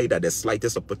suicide at the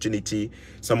slightest opportunity.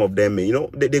 Some of them may, you know,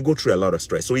 they go through a lot of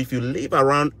stress. So if you live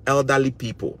around elderly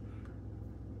people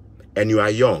and you are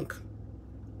young,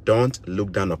 don't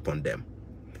look down upon them.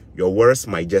 Your words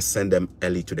might just send them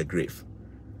early to the grave.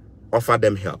 Offer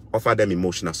them help. Offer them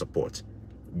emotional support.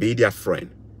 Be their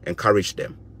friend. Encourage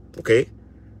them. Okay?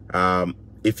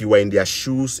 If you were in their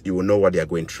shoes, you will know what they are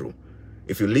going through.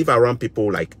 If you live around people,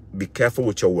 like, be careful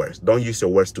with your words. Don't use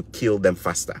your words to kill them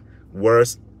faster.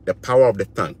 Words, the power of the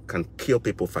tongue can kill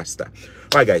people faster.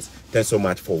 All right, guys, thanks so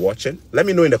much for watching. Let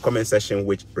me know in the comment section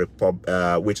which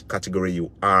category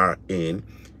you are in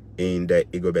the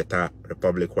Igbo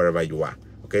Republic, wherever you are.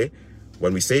 Okay?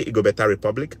 When we say Igbo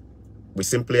Republic, we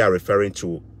simply are referring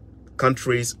to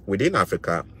countries within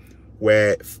Africa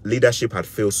where leadership had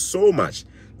failed so much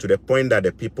to the point that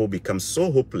the people become so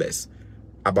hopeless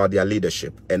about their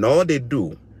leadership. And all they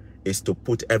do is to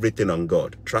put everything on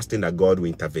God, trusting that God will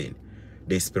intervene.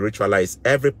 They spiritualize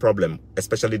every problem,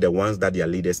 especially the ones that their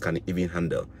leaders can even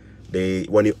handle.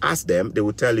 When you ask them, they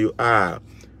will tell you,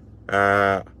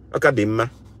 Akadima,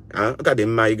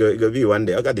 you go be one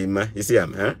day, Akadima, you see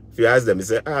him, huh? If you ask them, you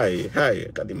say, hi,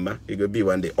 Akadima, you go be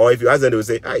one day. Or if you ask them, they will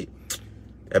say, hi,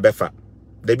 Ebefa,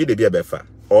 They be befa.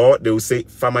 Or they will say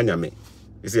famanyame.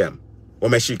 You see them?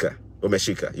 Omeshika.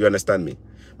 Omeshika. You understand me?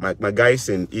 My guys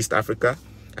in East Africa,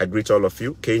 I greet all of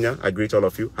you. Kenya, I greet all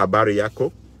of you. Habari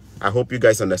yako. I hope you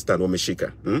guys understand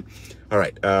Omeshika. All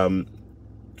right.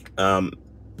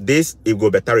 This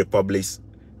Igbo Beta Republics,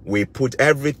 we put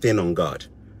everything on God,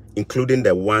 including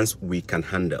the ones we can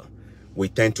handle. We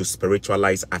tend to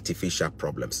spiritualize artificial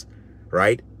problems,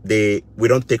 right? We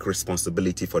don't take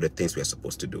responsibility for the things we are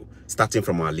supposed to do, starting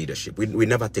from our leadership. We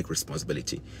never take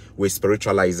responsibility. We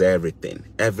spiritualize everything.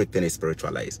 Everything is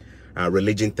spiritualized.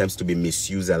 Religion tends to be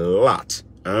misused a lot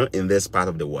in this part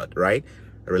of the world, right?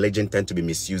 Religion tends to be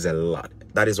misused a lot.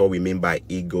 That is what we mean by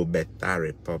Igbo Beta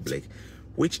Republic.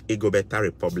 Which Igbo Beta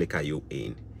Republic are you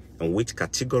in? And which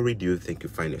category do you think you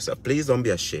find yourself? Please don't be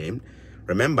ashamed.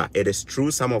 Remember, it is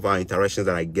through some of our interactions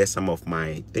that I get some of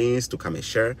my things to come and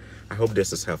share. I hope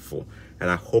this is helpful. And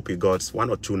I hope you got 1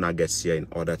 or 2 nuggets here in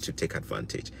order to take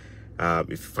advantage. If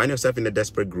you find yourself in a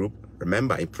desperate group,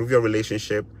 remember, improve your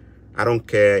relationship. I don't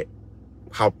care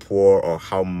how poor or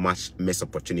how much missed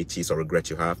opportunities or regret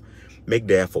you have. Make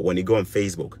the effort. When you go on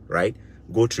Facebook, right?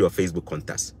 Go through your Facebook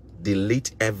contacts.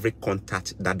 Delete every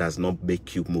contact that does not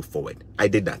make you move forward. I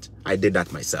did that. I did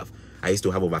that myself. I used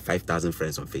to have over 5,000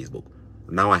 friends on Facebook.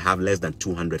 Now I have less than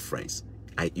 200 friends.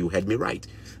 You heard me right.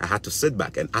 I had to sit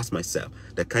back and ask myself,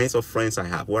 the kinds of friends I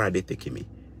have, where are they taking me?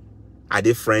 Are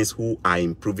they friends who are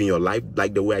improving your life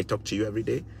like the way I talk to you every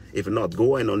day? If not,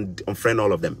 go and unfriend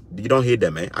all of them. You don't hate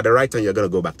them, eh? At the right time, you're going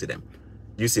to go back to them.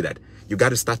 You see that? You got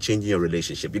to start changing your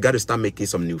relationship. You got to start making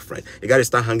some new friends. You got to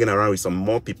start hanging around with some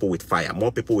more people with fire,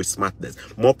 more people with smartness,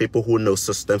 more people who know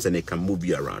systems and they can move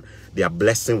you around. Their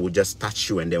blessing will just touch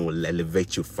you and then will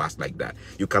elevate you fast like that.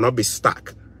 You cannot be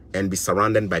stuck and be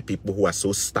surrounded by people who are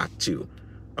so stuck too.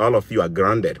 All of you are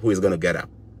grounded. Who is going to get up?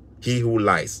 He who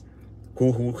lies.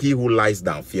 He who lies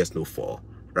down fears no fall.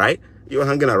 Right? You're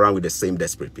hanging around with the same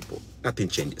desperate people. Nothing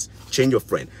changes. Change your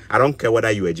friend. I don't care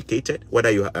whether you're educated, whether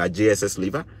you're a JSS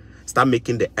leaver. Start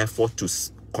making the effort to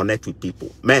connect with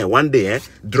people. Man, one day,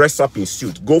 dress up in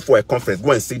suit. Go for a conference.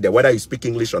 Go and sit there. Whether you speak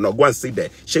English or not, go and sit there.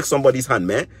 Shake somebody's hand,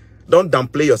 man. Don't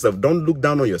downplay yourself. Don't look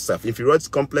down on yourself. Inferiority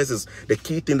complex is the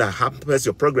key thing that hampers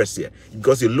your progress here.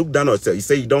 Because you look down on yourself. You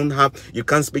say you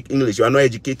can't speak English. You are not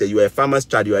educated. You are a farmer's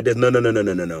child. You are this.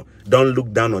 No. Don't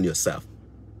look down on yourself.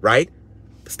 Right?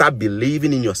 Start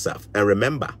believing in yourself. And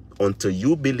remember, until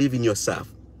you believe in yourself,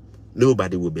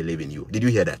 nobody will believe in you. Did you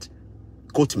hear that?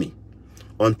 Quote me.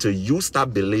 Until you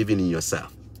start believing in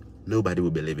yourself, nobody will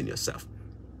believe in yourself.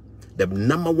 The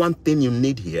number one thing you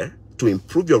need here to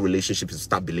improve your relationship is to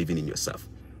start believing in yourself.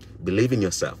 Believe in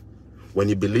yourself. When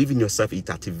you believe in yourself, it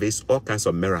activates all kinds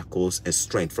of miracles and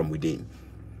strength from within.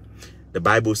 The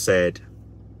Bible said,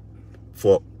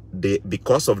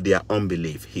 because of their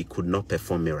unbelief, he could not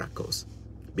perform miracles.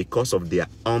 Because of their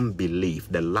unbelief,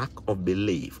 the lack of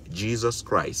belief, Jesus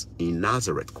Christ in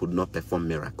Nazareth could not perform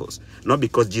miracles. Not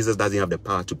because Jesus doesn't have the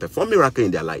power to perform miracles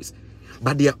in their lives,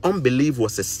 but their unbelief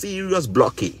was a serious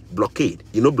blockade.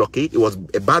 You know, blockade? It was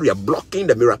a barrier blocking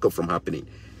the miracle from happening.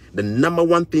 The number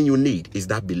one thing you need is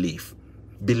that belief.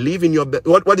 Believe in your...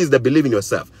 What is the belief in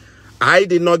yourself? I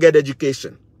did not get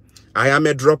education. I am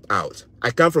a dropout.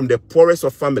 I come from the poorest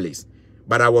of families,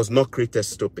 but I was not created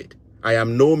stupid. I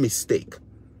am no mistake.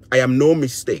 I am no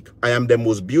mistake. I am the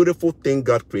most beautiful thing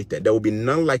God created. There will be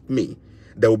none like me.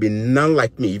 There will be none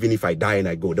like me. Even if I die and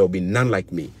I go, there will be none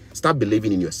like me. Start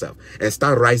believing in yourself and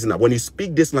start rising up. When you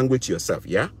speak this language to yourself,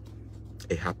 yeah,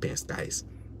 it happens, guys.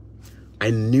 I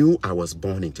knew I was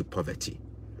born into poverty,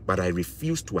 but I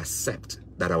refused to accept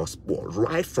that I was poor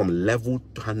right from level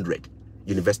 100,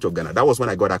 University of Ghana. That was when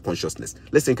I got that consciousness.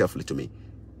 Listen carefully to me.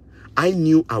 I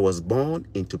knew I was born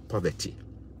into poverty.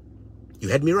 You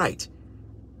heard me right.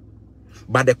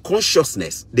 But the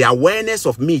consciousness, the awareness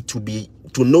of me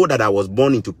to know that I was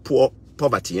born into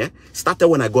poverty, started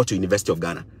when I got to University of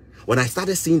Ghana. When I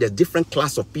started seeing the different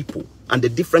class of people and the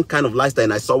different kind of lifestyle,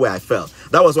 and I saw where I fell.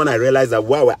 That was when I realized that,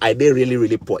 wow, I did really,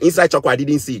 really poor. Inside Choco, I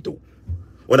didn't see it. Though.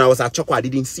 When I was at Choco, I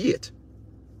didn't see it.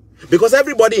 Because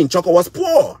everybody in Choco was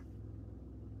poor.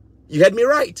 You heard me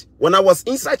right. When I was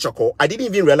inside Choco, I didn't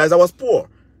even realize I was poor.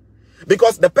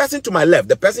 Because the person to my left,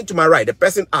 the person to my right, the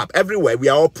person up, everywhere, we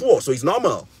are all poor, so it's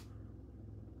normal.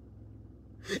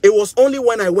 It was only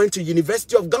when I went to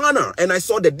University of Ghana and I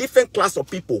saw the different class of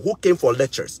people who came for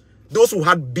lectures, those who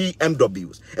had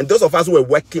BMWs, and those of us who were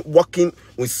walking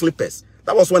with slippers.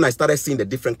 That was when I started seeing the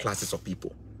different classes of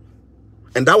people.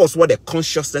 And that was where the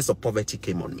consciousness of poverty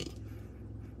came on me.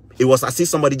 It was as if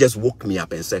somebody just woke me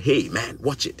up and said, hey, man,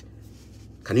 watch it.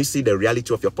 Can you see the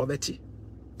reality of your poverty?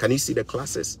 Can you see the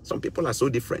classes? Some people are so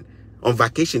different. On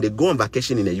vacation, they go on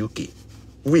vacation in the UK.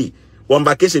 On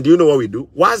vacation, do you know what we do?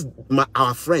 Whilst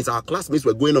our friends, our classmates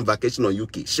were going on vacation on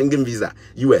UK, Schengen visa,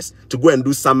 US, to go and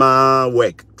do summer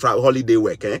work, holiday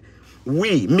work,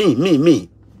 me.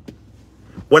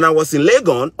 When I was in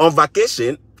Legon on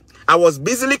vacation, I was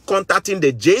busily contacting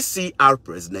the JCR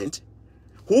president,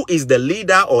 who is the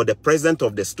leader or the president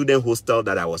of the student hostel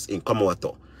that I was in,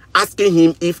 Commonwealth, asking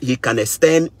him if he can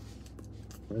extend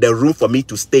the room for me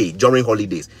to stay during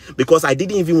holidays, because I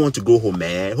didn't even want to go home,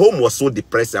 man. Home was so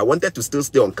depressing. I wanted to still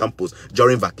stay on campus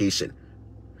during vacation.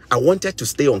 I wanted to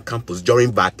stay on campus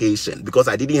during vacation because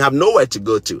I didn't have nowhere to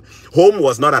go to. Home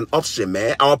was not an option,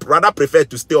 man. I would rather prefer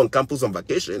to stay on campus on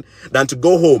vacation than to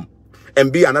go home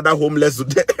and be another homeless.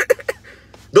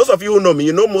 Those of you who know me,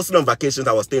 you know mostly on vacations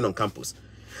I was staying on campus.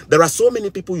 There are so many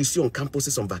people you see on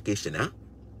campuses on vacation, huh?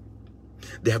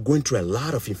 They are going through a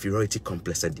lot of inferiority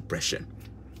complex and depression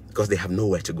because they have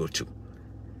nowhere to go to.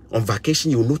 On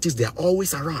vacation, you'll notice they are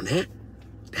always around, eh?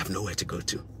 They have nowhere to go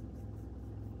to.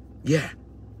 Yeah.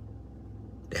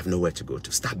 They have nowhere to go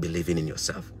to. Start believing in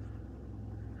yourself.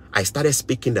 I started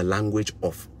speaking the language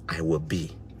of I will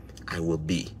be,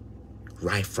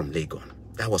 right from Legon.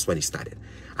 That was when it started.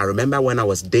 I remember when I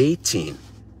was dating,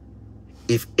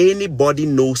 if anybody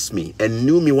knows me and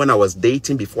knew me when I was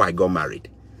dating before I got married,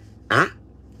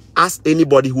 ask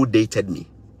anybody who dated me.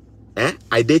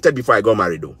 I dated before I got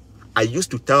married though. I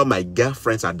used to tell my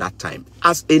girlfriends at that time,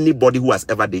 ask anybody who has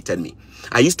ever dated me.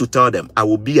 I used to tell them, I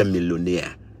will be a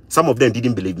millionaire. Some of them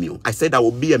didn't believe me. I said I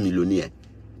will be a millionaire.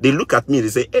 They look at me, they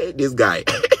say, hey, this guy.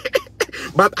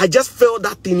 But I just felt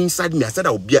that thing inside me. I said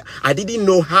I didn't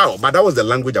know how, but that was the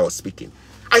language I was speaking.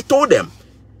 I told them,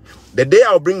 the day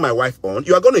I'll bring my wife on,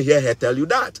 you are going to hear her tell you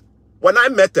that. When I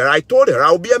met her, I told her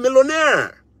I'll be a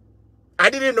millionaire. I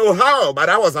didn't know how, but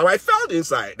that was how I felt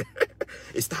inside.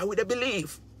 It starts with a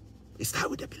belief. It starts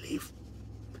with a belief.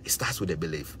 It starts with a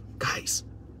belief. Guys,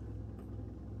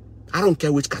 I don't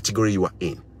care which category you are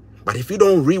in, but if you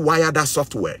don't rewire that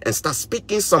software and start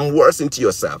speaking some words into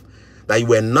yourself that you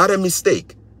were not a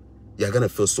mistake, you're going to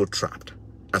feel so trapped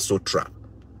and so trapped.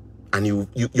 And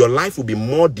your life will be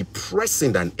more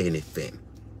depressing than anything.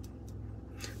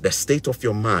 The state of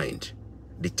your mind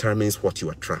determines what you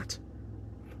attract.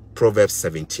 Proverbs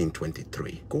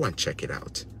 17:23. Go and check it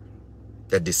out.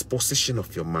 The disposition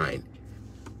of your mind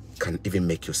can even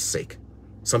make you sick.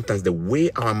 Sometimes the way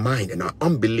our mind and our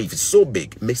unbelief is so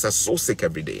big makes us so sick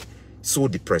every day, so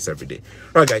depressed every day.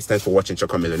 All right, guys, thanks for watching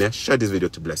Choco Millionaire. Share this video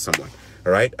to bless someone.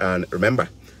 All right, and remember,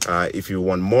 if you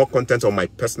want more content on my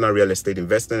personal real estate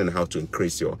investing and how to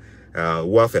increase your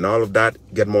wealth and all of that,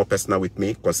 get more personal with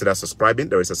me, consider subscribing.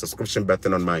 There is a subscription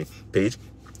button on my page.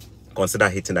 Consider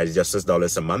hitting that. It's just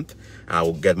 $6 a month. I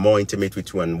will get more intimate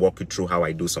with you and walk you through how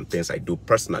I do some things I do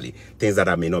personally, things that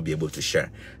I may not be able to share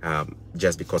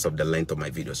just because of the length of my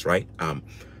videos, right?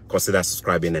 Consider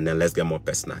subscribing, and then let's get more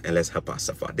personal and let's help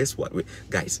ourselves out. This is what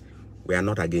guys, we are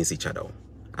not against each other.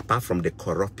 Apart from the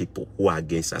corrupt people who are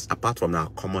against us, apart from our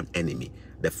common enemy,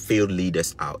 the failed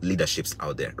leaderships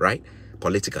out there, right?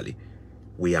 Politically,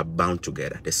 we are bound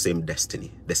together, the same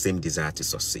destiny, the same desire to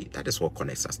succeed. That is what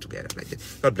connects us together like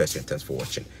this. God bless you and thanks for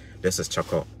watching. This is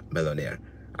Choco Millionaire.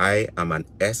 I am an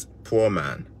poor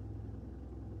man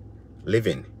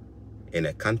living in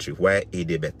a country where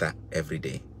it is better every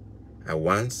day. I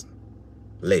once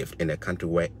lived in a country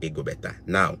where it go better.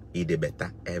 Now it is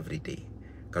better every day.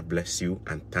 God bless you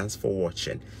and thanks for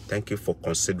watching. Thank you for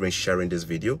considering sharing this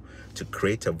video to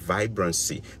create a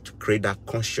vibrancy, to create that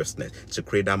consciousness, to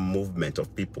create that movement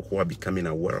of people who are becoming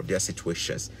aware of their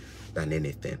situations than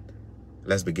anything.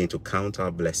 Let's begin to count our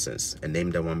blessings and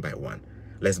name them one by one.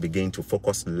 Let's begin to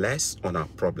focus less on our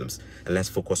problems and let's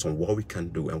focus on what we can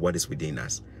do and what is within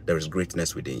us. There is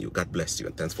greatness within you. God bless you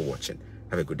and thanks for watching.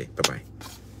 Have a good day. Bye-bye.